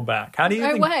handing them all back. How do you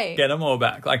get them all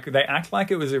back? They act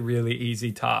like it was a really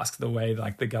easy task, the way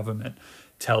the government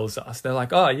tells us. They're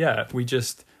like, oh yeah, we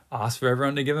just asked for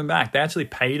everyone to give them back. They actually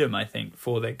paid them, I think,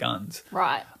 for their guns.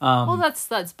 Right. Well, that's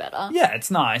better. Yeah,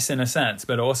 it's nice in a sense,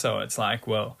 but also it's I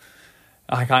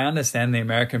understand the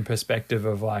American perspective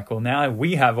of well, now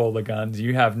we have all the guns,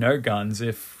 you have no guns.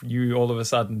 If you all of a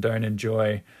sudden don't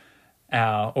enjoy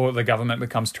or the government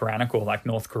becomes tyrannical like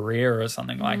North Korea or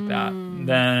something like that,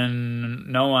 then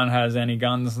no one has any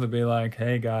guns to be like,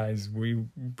 hey guys, we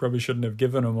probably shouldn't have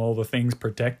given them all the things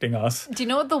protecting us. Do you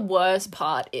know what the worst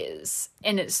part is?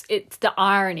 And it's the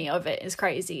irony of it is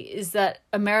crazy, is that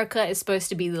America is supposed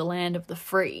to be the land of the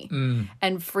free.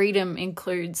 And freedom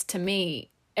includes, to me,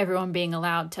 everyone being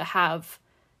allowed to have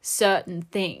certain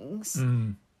things.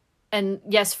 And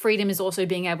yes, freedom is also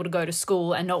being able to go to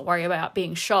school and not worry about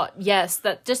being shot. Yes,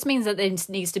 that just means that there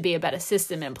needs to be a better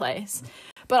system in place.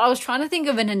 But I was trying to think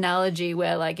of an analogy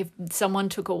where, if someone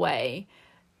took away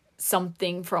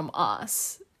something from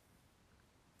us,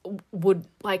 would,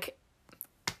 I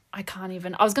can't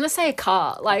even... I was going to say a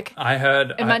car. I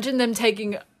heard... Imagine them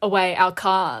taking away our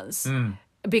cars.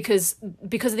 because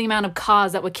of the amount of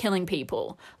cars that were killing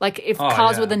people. Like if Oh,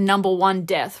 cars yeah. were the number one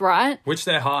death, right? Which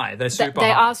they're high. They're super They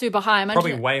high. are super high. Imagine,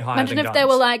 Probably way higher Imagine than if they guns.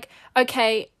 were like,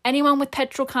 okay, anyone with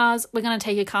petrol cars, we're going to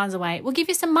take your cars away. We'll give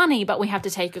you some money, but we have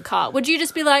to take your car. Would you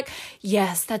just be like,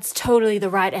 yes, that's totally the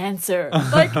right answer?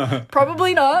 Like,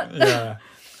 probably not. Yeah.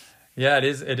 Yeah,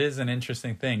 it is an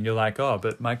interesting thing. You're like, oh,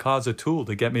 but my car's a tool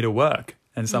to get me to work.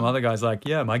 And some other guy's like,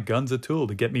 yeah, my gun's a tool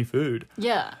to get me food.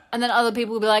 Yeah. And then other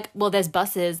people will be like, well, there's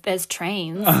buses, there's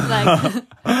trains. Like,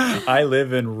 I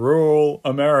live in rural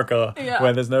America Yeah.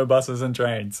 where there's no buses and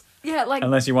trains. yeah, like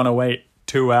Unless you want to wait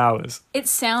 2 hours. it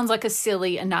sounds like a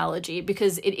silly analogy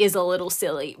because it is a little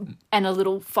silly and a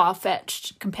little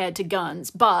far-fetched compared to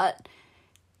guns. But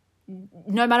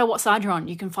no matter what side you're on,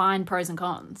 you can find pros and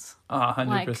cons.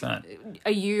 100%.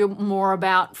 Are you more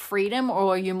about freedom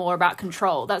or are you more about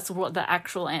control? That's what the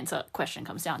actual question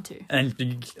comes down to. And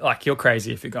you're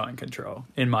crazy if you're going control,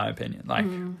 in my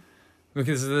opinion.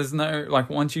 Because there's no,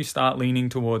 once you start leaning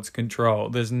towards control,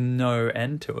 there's no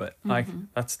end to it.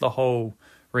 That's the whole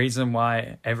reason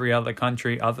why every other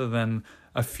country other than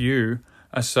a few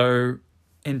are so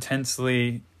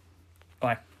intensely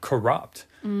corrupt.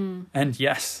 And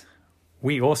yes,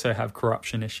 we also have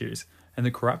corruption issues, and the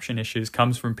corruption issues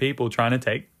comes from people trying to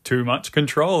take too much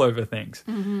control over things.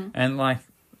 And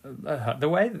the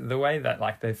way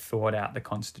that they've thought out the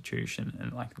Constitution,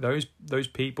 and those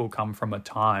people come from a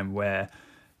time where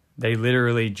they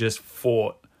literally just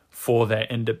fought for their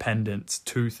independence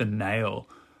tooth and nail,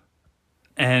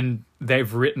 and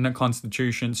they've written a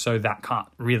constitution so that can't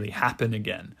really happen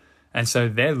again. And so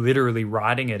they're literally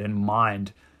writing it in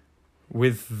mind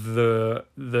with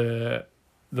the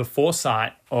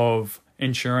foresight of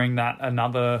ensuring that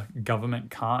another government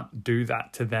can't do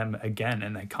that to them again,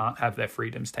 and they can't have their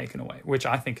freedoms taken away, which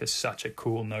I think is such a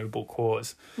cool, noble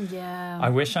cause. Yeah. I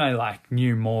wish I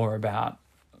knew more about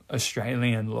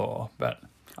Australian law, but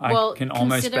I can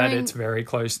almost bet it's very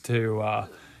close to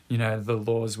the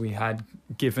laws we had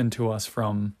given to us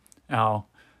from our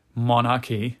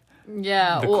monarchy.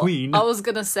 Yeah. The well, Queen. I was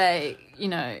going to say,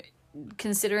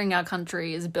 considering our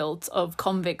country is built of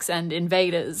convicts and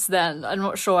invaders, then I'm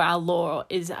not sure our law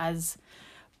is as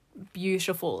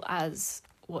beautiful as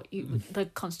the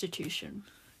Constitution.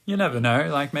 You never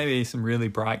know. Maybe some really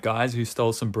bright guys who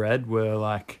stole some bread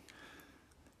were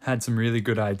had some really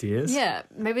good ideas. Yeah,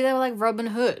 maybe they were like Robin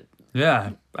Hood.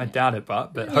 Yeah, I doubt it,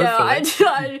 but hopefully. Yeah,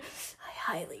 I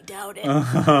highly doubt it.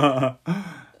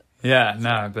 Yeah,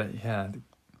 no, but yeah, the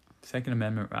Second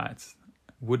Amendment rights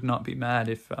would not be mad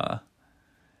if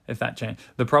that changed.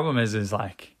 The problem is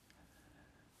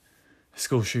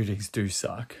school shootings do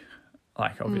suck.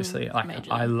 Obviously,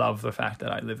 I love the fact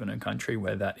that I live in a country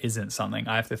where that isn't something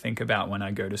I have to think about when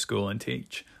I go to school and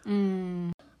teach.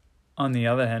 On the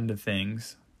other hand of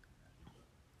things,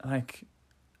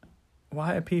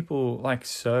 why are people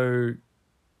so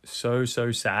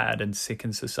sad and sick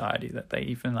in society that they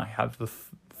even have the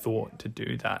thought to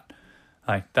do that?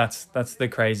 That's the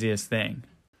craziest thing.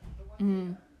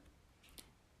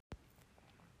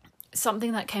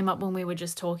 Something that came up when we were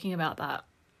just talking about that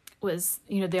was,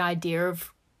 the idea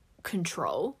of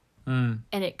control. And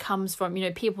it comes from,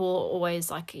 people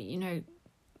always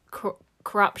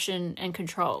corruption and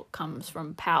control comes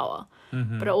from power,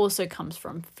 but it also comes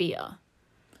from fear.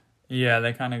 Yeah,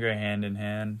 they kind of go hand in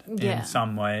hand in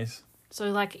some ways.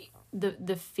 So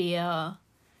the fear, I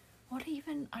don't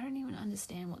even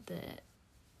understand what the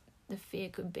fear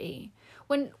could be.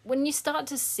 When you start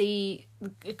to see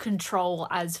control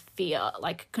as fear,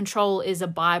 control is a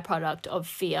byproduct of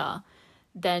fear,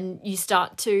 then you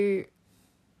start to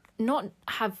not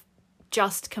have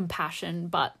just compassion,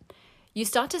 but you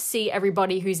start to see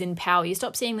everybody who's in power. You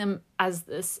stop seeing them as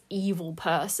this evil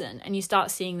person and you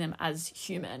start seeing them as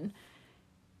human.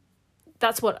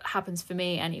 That's what happens for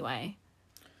me anyway.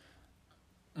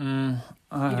 I'm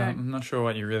not sure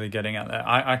what you're really getting at there.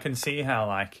 I can see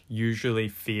how usually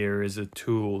fear is a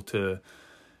tool to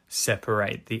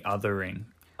separate the othering.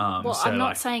 I'm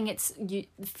not saying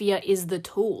fear is the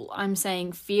tool. I'm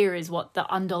saying fear is what the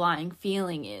underlying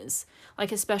feeling is.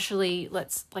 Especially,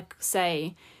 let's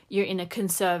say you're in a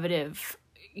conservative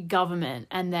government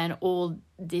and then all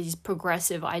these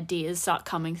progressive ideas start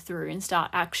coming through and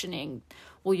start actioning.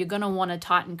 Well, you're going to want to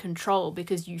tighten control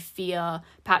because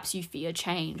perhaps you fear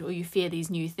change, or you fear these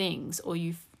new things, or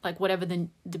you whatever the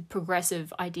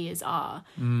progressive ideas are,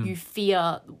 you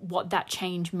fear what that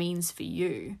change means for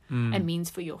you and means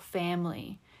for your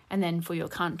family and then for your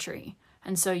country.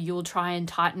 And so you'll try and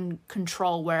tighten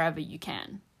control wherever you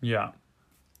can. Yeah.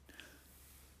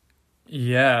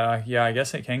 Yeah, I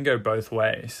guess it can go both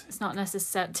ways. It's not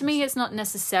necessary to me. It's not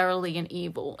necessarily an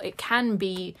evil. It can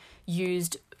be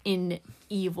used in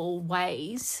evil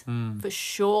ways for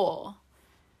sure.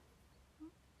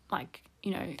 Like,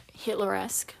 you know,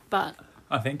 Hitler-esque, but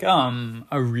I think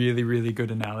a really, really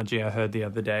good analogy I heard the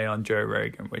other day on Joe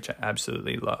Rogan, which I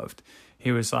absolutely loved.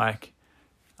 He was like,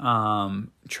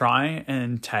 try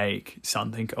and take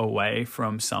something away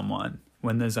from someone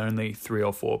when there's only 3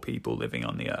 or 4 people living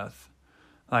on the earth.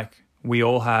 Like, we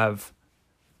all have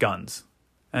guns.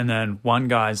 And then one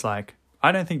guy's like,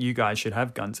 I don't think you guys should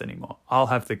have guns anymore. I'll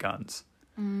have the guns.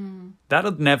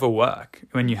 That'll never work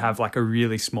when you have like a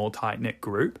really small, tight-knit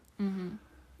group.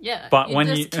 yeah. But you when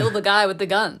just you kill the guy with the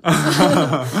gun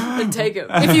and take him.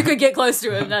 If you could get close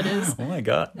to him, that is. Oh my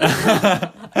God.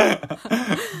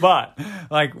 But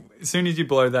like, as soon as you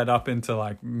blow that up into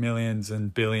like millions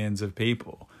and billions of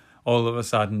people, all of a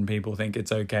sudden people think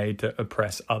it's okay to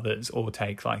oppress others or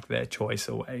take like their choice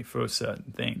away for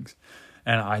certain things.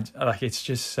 And I like, it's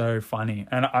just so funny.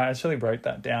 And I actually wrote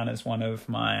that down as one of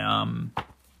my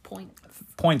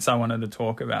points I wanted to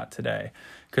talk about today.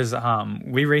 Because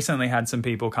we recently had some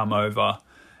people come over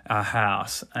our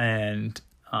house, and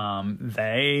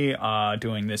they are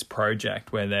doing this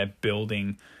project where they're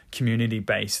building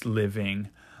community-based living,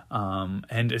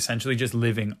 and essentially just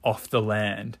living off the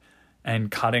land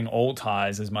and cutting all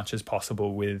ties as much as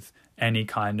possible with any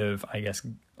kind of, I guess,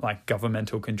 like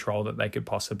governmental control that they could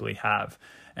possibly have,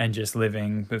 and just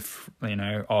living with, you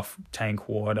know, off tank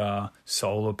water,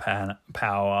 solar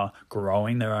power,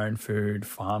 growing their own food,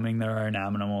 farming their own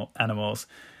animals.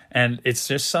 And it's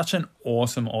just such an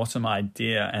awesome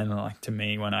idea. And like, to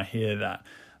me, when I hear that,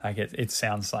 like it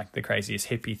sounds like the craziest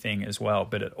hippie thing as well,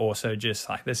 but it also just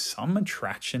like, there's some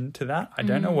attraction to that. I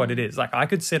don't know what it is. Like, I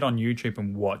could sit on YouTube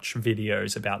and watch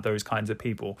videos about those kinds of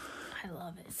people. I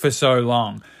love it. For so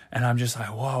long. And I'm just like,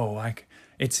 whoa, like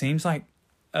it seems like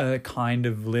a kind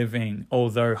of living,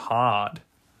 although hard,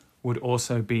 would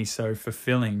also be so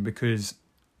fulfilling, because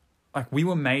like we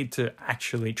were made to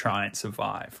actually try and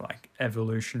survive, like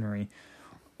evolutionary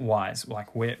wise.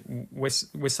 Like we're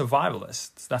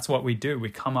survivalists. That's what we do. We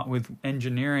come up with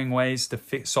engineering ways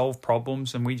to solve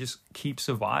problems, and we just keep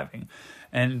surviving.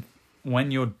 And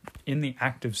when you're in the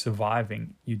act of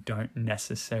surviving, you don't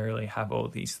necessarily have all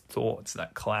these thoughts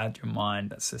that cloud your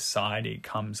mind that society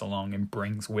comes along and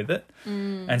brings with it.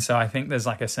 And so I think there's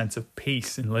like a sense of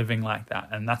peace in living like that.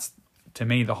 And that's, to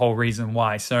me, the whole reason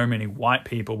why so many white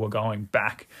people were going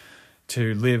back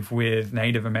to live with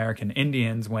Native American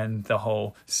Indians when the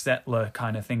whole settler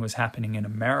kind of thing was happening in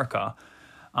America.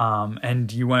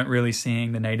 And you weren't really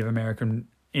seeing the Native American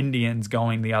Indians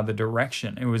going the other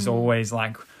direction. It was always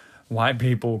like white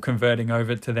people converting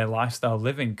over to their lifestyle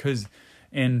living, because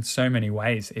in so many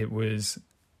ways it was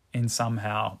in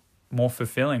somehow more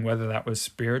fulfilling, whether that was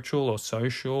spiritual or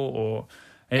social or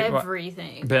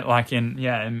everything. But like in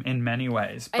many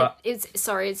ways. But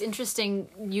it's interesting.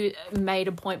 You made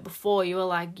a point before. You were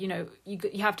like, you know,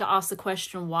 you have to ask the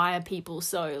question, why are people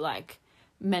so like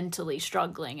mentally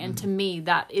struggling? And to me,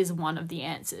 that is one of the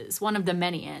answers. One of the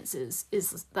many answers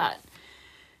is that,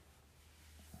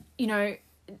 you know,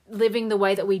 living the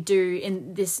way that we do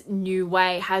in this new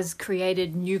way has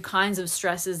created new kinds of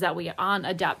stresses that we aren't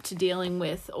adapt to dealing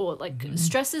with, or like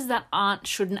stresses that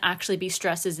shouldn't actually be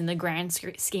stresses in the grand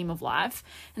scheme of life.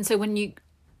 And so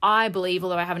I believe,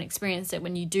 although I haven't experienced it,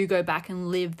 when you do go back and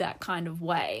live that kind of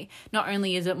way, not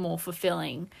only is it more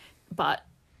fulfilling, but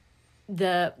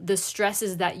the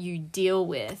stresses that you deal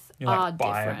with are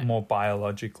different. More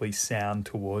biologically sound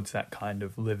towards that kind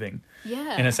of living.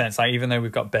 Yeah. In a sense, like even though we've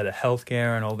got better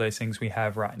healthcare and all those things we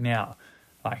have right now,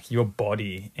 like your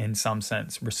body in some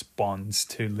sense responds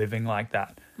to living like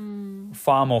that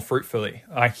far more fruitfully.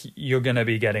 Like you're going to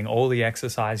be getting all the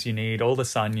exercise you need, all the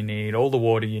sun you need, all the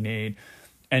water you need,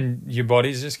 and your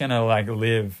body's just going to like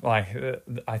live like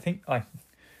I think like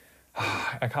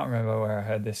I can't remember where I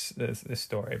heard this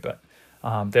story, but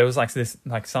there was like this,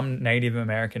 like some Native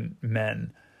American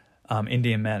men,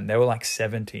 Indian men, they were like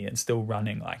 70 and still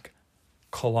running like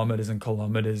kilometers and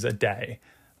kilometers a day.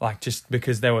 Like just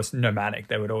because they were nomadic,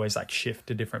 they would always like shift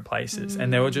to different places.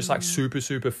 And they were just like super,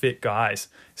 super fit guys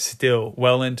still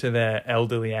well into their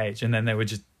elderly age. And then they would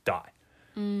just die,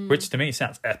 which to me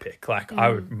sounds epic. Like I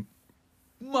would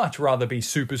much rather be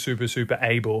super, super, super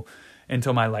able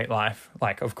until my late life.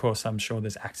 Like, of course, I'm sure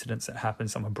there's accidents that happen.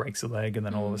 Someone breaks a leg and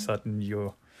then all of a sudden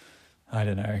you're, I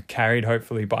don't know, carried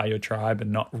hopefully by your tribe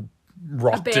and not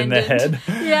rocked in the head.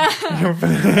 Yeah.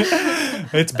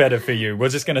 It's better for you. We're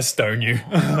just going to stone you.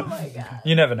 Oh my God.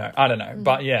 You never know. I don't know.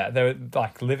 But yeah, they're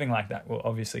like living like that will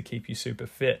obviously keep you super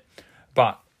fit.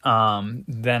 But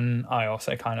then I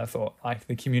also kind of thought like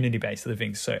the community-based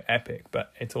living is so epic,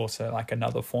 but it's also like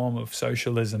another form of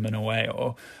socialism in a way,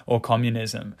 or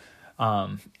communism.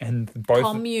 And both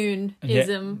Communism.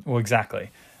 Yeah, well, exactly.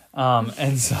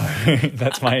 And so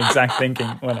that's my exact thinking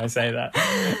when I say that.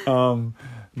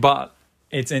 But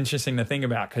it's interesting to think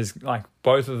about because like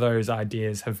both of those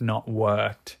ideas have not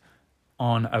worked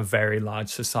on a very large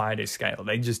society scale.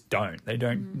 They just don't. They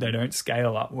don't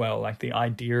scale up well. Like the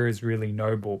idea is really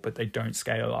noble, but they don't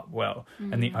scale up well.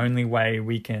 And the only way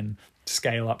we can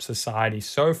scale up society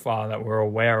so far that we're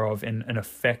aware of in an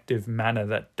effective manner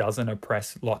that doesn't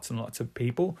oppress lots and lots of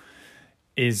people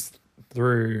is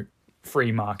through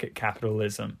free market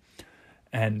capitalism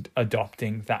and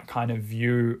adopting that kind of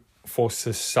view for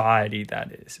society,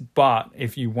 that is. But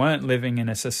if you weren't living in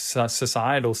a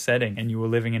societal setting and you were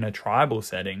living in a tribal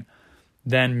setting,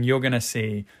 then you're going to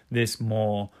see this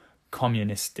more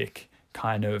communistic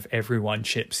kind of everyone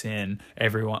chips in,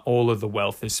 all of the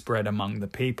wealth is spread among the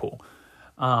people.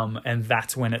 And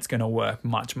that's when it's going to work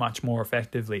much, much more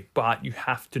effectively. But you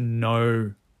have to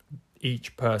know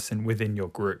each person within your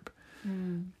group.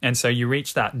 And so you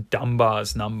reach that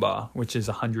Dunbar's number, which is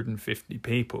 150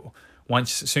 people. As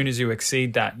soon as you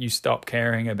exceed that, you stop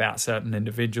caring about certain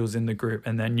individuals in the group,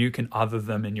 and then you can other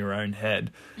them in your own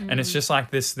head. And it's just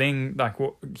like this thing, like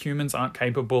humans aren't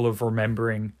capable of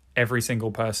remembering every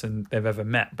single person they've ever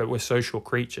met, but we're social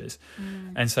creatures.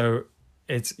 And so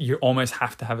you almost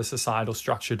have to have a societal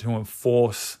structure to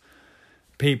enforce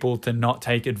people to not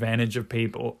take advantage of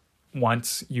people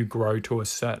once you grow to a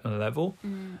certain level.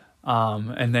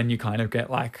 And then you kind of get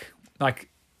like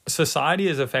society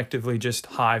is effectively just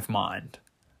hive mind,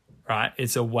 right?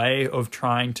 It's a way of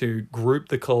trying to group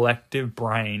the collective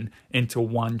brain into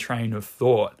one train of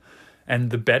thought. And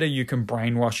the better you can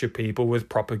brainwash your people with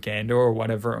propaganda or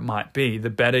whatever it might be, the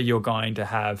better you're going to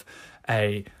have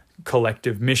a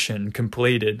collective mission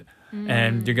completed,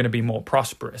 and you're going to be more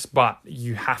prosperous. But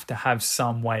you have to have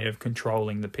some way of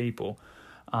controlling the people.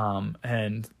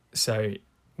 And so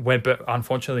but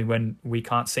unfortunately, when we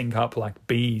can't sync up like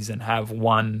bees and have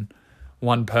one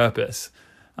purpose,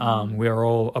 we're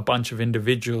all a bunch of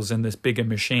individuals in this bigger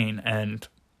machine, and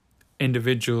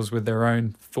individuals with their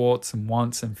own thoughts and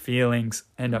wants and feelings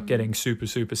end up getting super,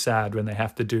 super sad when they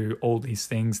have to do all these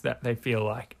things that they feel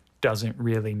like doesn't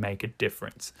really make a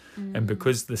difference. And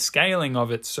because the scaling of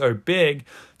it's so big,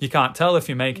 you can't tell if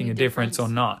you're making a difference or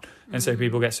not. And so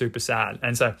people get super sad.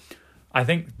 And so I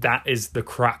think that is the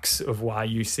crux of why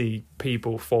you see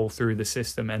people fall through the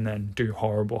system and then do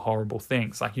horrible, horrible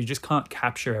things. Like you just can't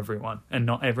capture everyone, and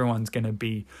not everyone's going to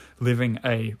be living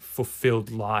a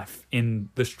fulfilled life in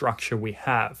the structure we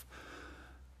have.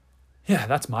 Yeah,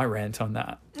 that's my rant on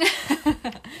that.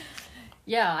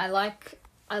 Yeah, I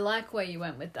like where you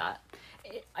went with that.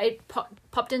 It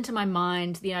popped into my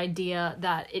mind the idea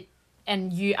that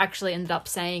and you actually ended up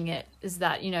saying it, is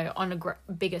that, you know, on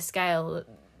a bigger scale,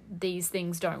 these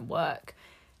things don't work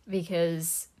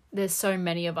because there's so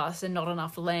many of us and not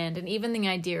enough land. And even the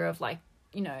idea of like,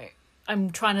 you know, I'm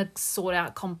trying to sort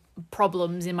out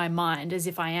problems in my mind as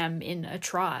if I am in a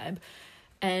tribe,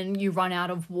 and you run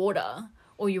out of water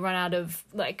or you run out of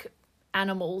like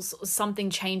animals, or something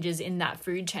changes in that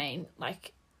food chain.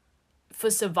 Like for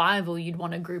survival, you'd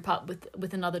want to group up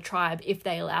with another tribe if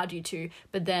they allowed you to,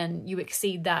 but then you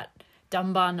exceed that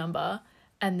Dunbar number,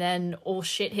 and then all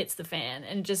shit hits the fan,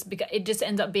 and it just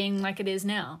ends up being like it is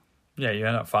now. Yeah, you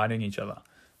end up fighting each other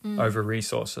over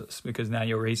resources, because now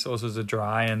your resources are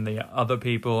dry and the other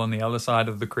people on the other side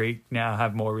of the creek now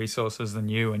have more resources than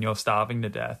you, and you're starving to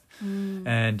death.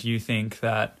 And you think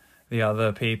that the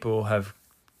other people have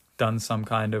done some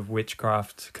kind of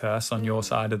witchcraft curse on your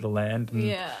side of the land,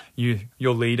 and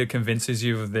your leader convinces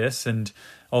you of this, and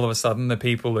all of a sudden the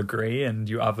people agree, and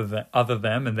you other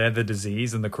them, and they're the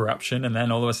disease and the corruption, and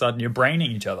then all of a sudden you're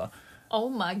braining each other. Oh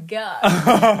my God.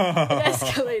 It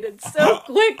escalated so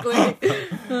quickly.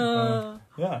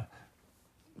 Yeah.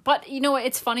 But you know what?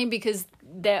 It's funny because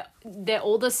they're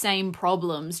all the same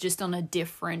problems, just on a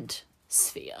different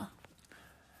sphere,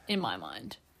 in my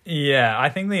mind. Yeah, I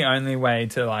think the only way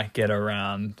to like get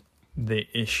around the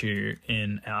issue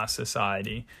in our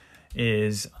society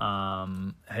is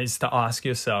to ask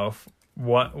yourself,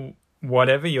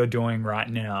 whatever you're doing right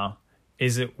now,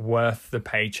 is it worth the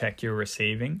paycheck you're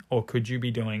receiving, or could you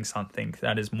be doing something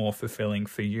that is more fulfilling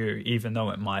for you, even though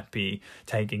it might be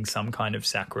taking some kind of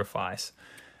sacrifice?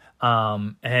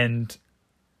 And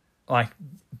like,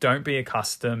 don't be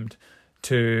accustomed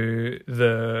to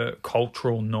the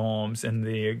cultural norms and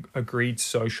the agreed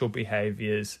social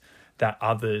behaviors that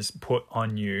others put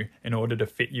on you in order to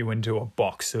fit you into a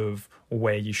box of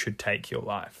where you should take your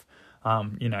life.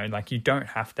 You know, like you don't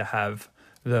have to have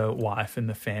the wife and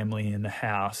the family and the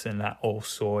house and that all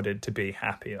sorted to be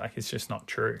happy. Like it's just not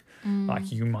true.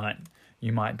 Like you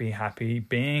might be happy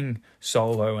being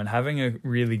solo and having a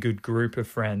really good group of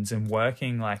friends and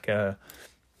working like a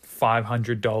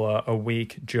 $500 a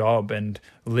week job and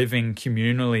living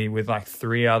communally with like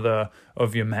 3 other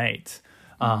of your mates.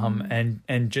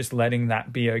 And just letting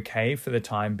that be okay for the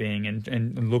time being,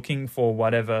 and looking for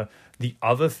whatever the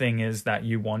other thing is that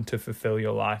you want to fulfill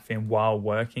your life in while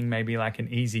working, maybe like an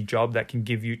easy job that can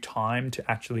give you time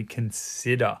to actually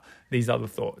consider these other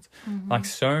thoughts. Like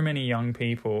so many young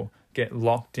people get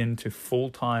locked into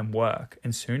full-time work. And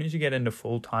as soon as you get into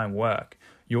full-time work,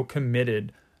 you're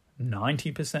committed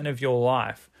 90% of your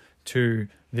life to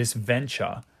this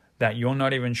venture that you're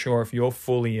not even sure if you're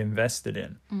fully invested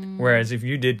in. Whereas if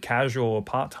you did casual or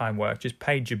part-time work, just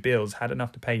paid your bills, had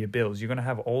enough to pay your bills, you're going to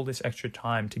have all this extra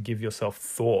time to give yourself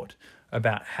thought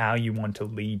about how you want to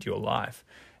lead your life,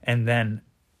 and then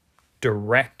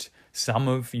direct some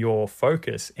of your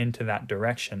focus into that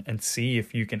direction and see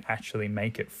if you can actually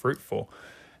make it fruitful,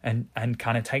 and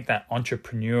kind of take that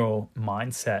entrepreneurial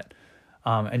mindset,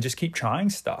 and just keep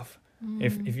trying stuff.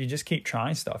 If you just keep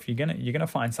trying stuff, you're gonna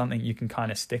find something you can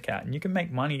kind of stick at, and you can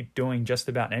make money doing just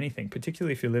about anything.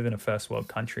 Particularly if you live in a first world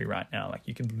country right now, like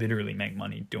you can literally make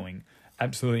money doing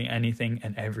absolutely anything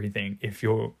and everything if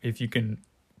you can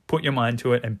put your mind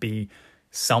to it and be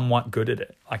somewhat good at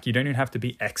it. Like you don't even have to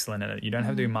be excellent at it. You don't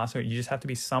have to be master at it. You just have to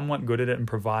be somewhat good at it and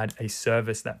provide a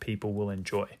service that people will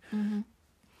enjoy.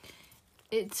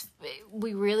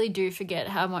 We really do forget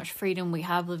how much freedom we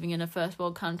have living in a first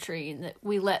world country, and that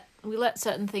we let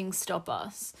certain things stop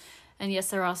us. And yes,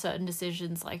 there are certain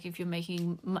decisions, like if you're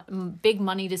making big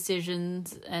money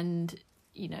decisions, and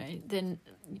you know, then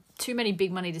too many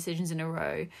big money decisions in a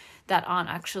row that aren't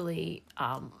actually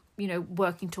you know,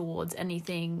 working towards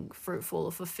anything fruitful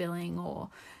or fulfilling or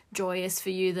joyous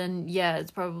for you, then yeah,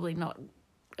 it's probably not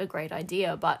a great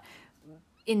idea. But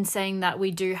in saying that,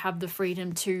 we do have the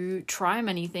freedom to try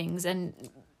many things, and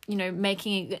you know,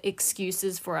 making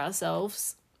excuses for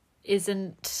ourselves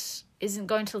isn't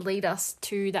going to lead us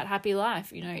to that happy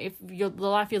life. You know, if the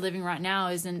life you're living right now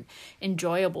isn't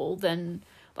enjoyable, then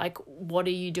like, what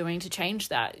are you doing to change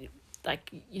that?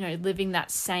 Like, you know,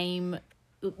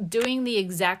 doing the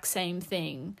exact same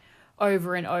thing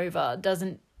over and over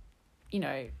doesn't, you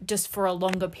know, just for a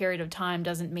longer period of time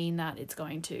doesn't mean that it's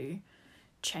going to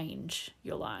change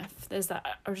your life. There's that,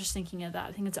 I was just thinking of that,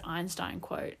 I think it's an Einstein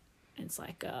quote. It's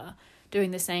like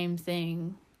doing the same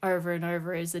thing over and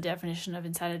over is the definition of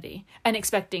insanity, and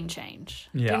expecting change.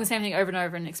 Doing the same thing over and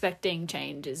over and expecting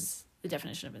change is the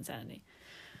definition of insanity.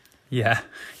 Yeah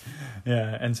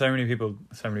And so many people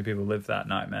live that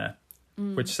nightmare,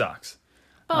 which sucks.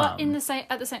 But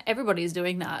everybody is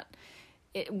doing that.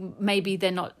 Maybe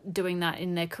they're not doing that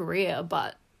in their career,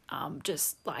 but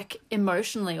just like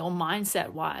emotionally or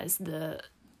mindset wise, the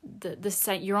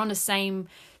same, you're on the same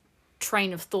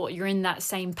train of thought, you're in that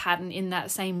same pattern, in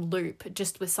that same loop,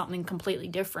 just with something completely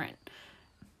different.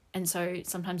 And so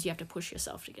sometimes you have to push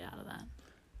yourself to get out of that.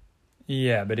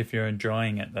 Yeah, but if you're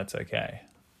enjoying it, that's okay.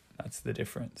 That's the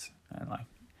difference. And like,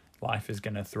 life is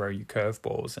going to throw you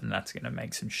curveballs, and that's going to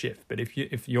make some shift. But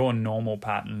if your normal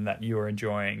pattern that you're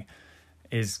enjoying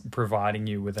is providing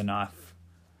you with enough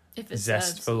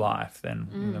zest for life,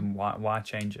 then why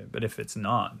change it? But if it's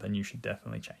not, then you should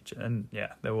definitely change it. And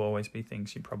yeah, there will always be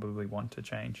things you probably want to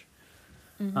change.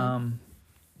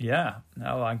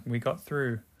 Like we got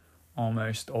through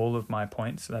almost all of my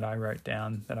points that I wrote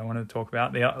down that I wanted to talk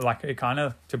about. Like it kind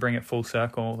of, to bring it full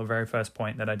circle, the very first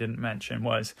point that I didn't mention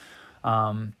was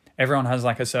everyone has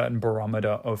like a certain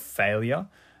barometer of failure.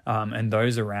 And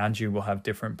those around you will have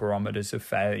different barometers of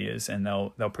failures, and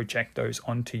they'll project those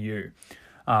onto you.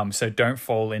 So don't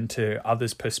fall into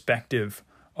others' perspective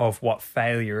of what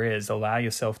failure is. Allow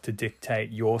yourself to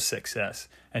dictate your success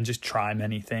and just try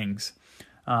many things.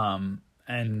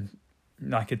 And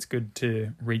like, it's good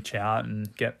to reach out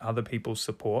and get other people's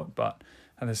support, but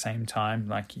at the same time,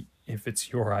 like, if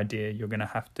it's your idea, you're going to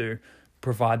have to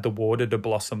provide the water to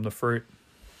blossom the fruit.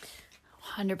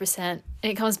 100%.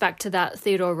 It comes back to that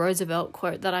Theodore Roosevelt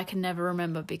quote that I can never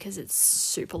remember because it's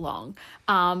super long.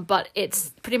 But it's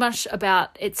pretty much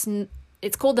about, it's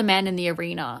called The Man in the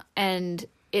Arena, and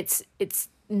it's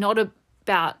not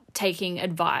about taking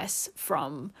advice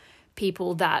from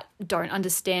people that don't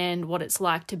understand what it's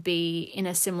like to be in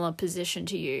a similar position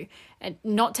to you, and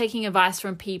not taking advice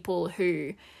from people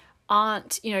who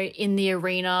aren't, you know, in the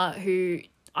arena, who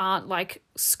aren't like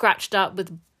scratched up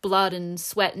with blood and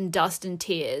sweat and dust and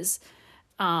tears,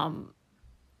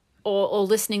 or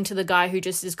listening to the guy who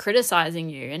just is criticizing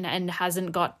you and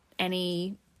hasn't got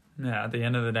any... Yeah, at the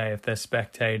end of the day, if they're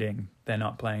spectating, they're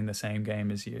not playing the same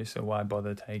game as you, so why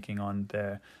bother taking on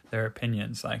their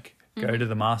opinions? Like, go to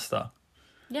the master.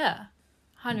 Yeah,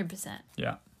 100%.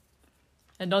 Yeah.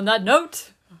 And on that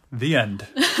note... The end.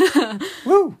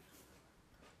 Woo!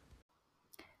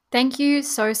 Thank you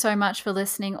so much for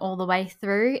listening all the way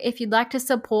through. If you'd like to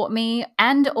support me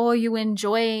and or you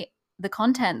enjoy the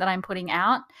content that I'm putting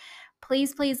out,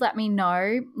 please let me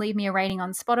know. Leave me a rating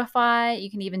on Spotify. You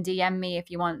can even DM me if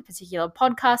you want particular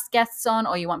podcast guests on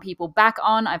or you want people back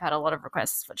on. I've had a lot of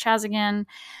requests for Chaz again.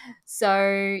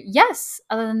 So yes,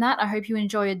 other than that, I hope you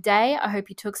enjoy your day. I hope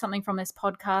you took something from this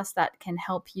podcast that can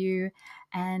help you,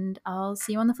 and I'll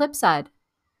see you on the flip side.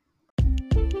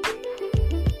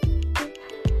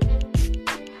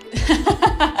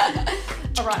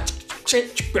 All right.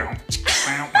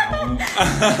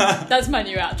 That's my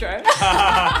new outro.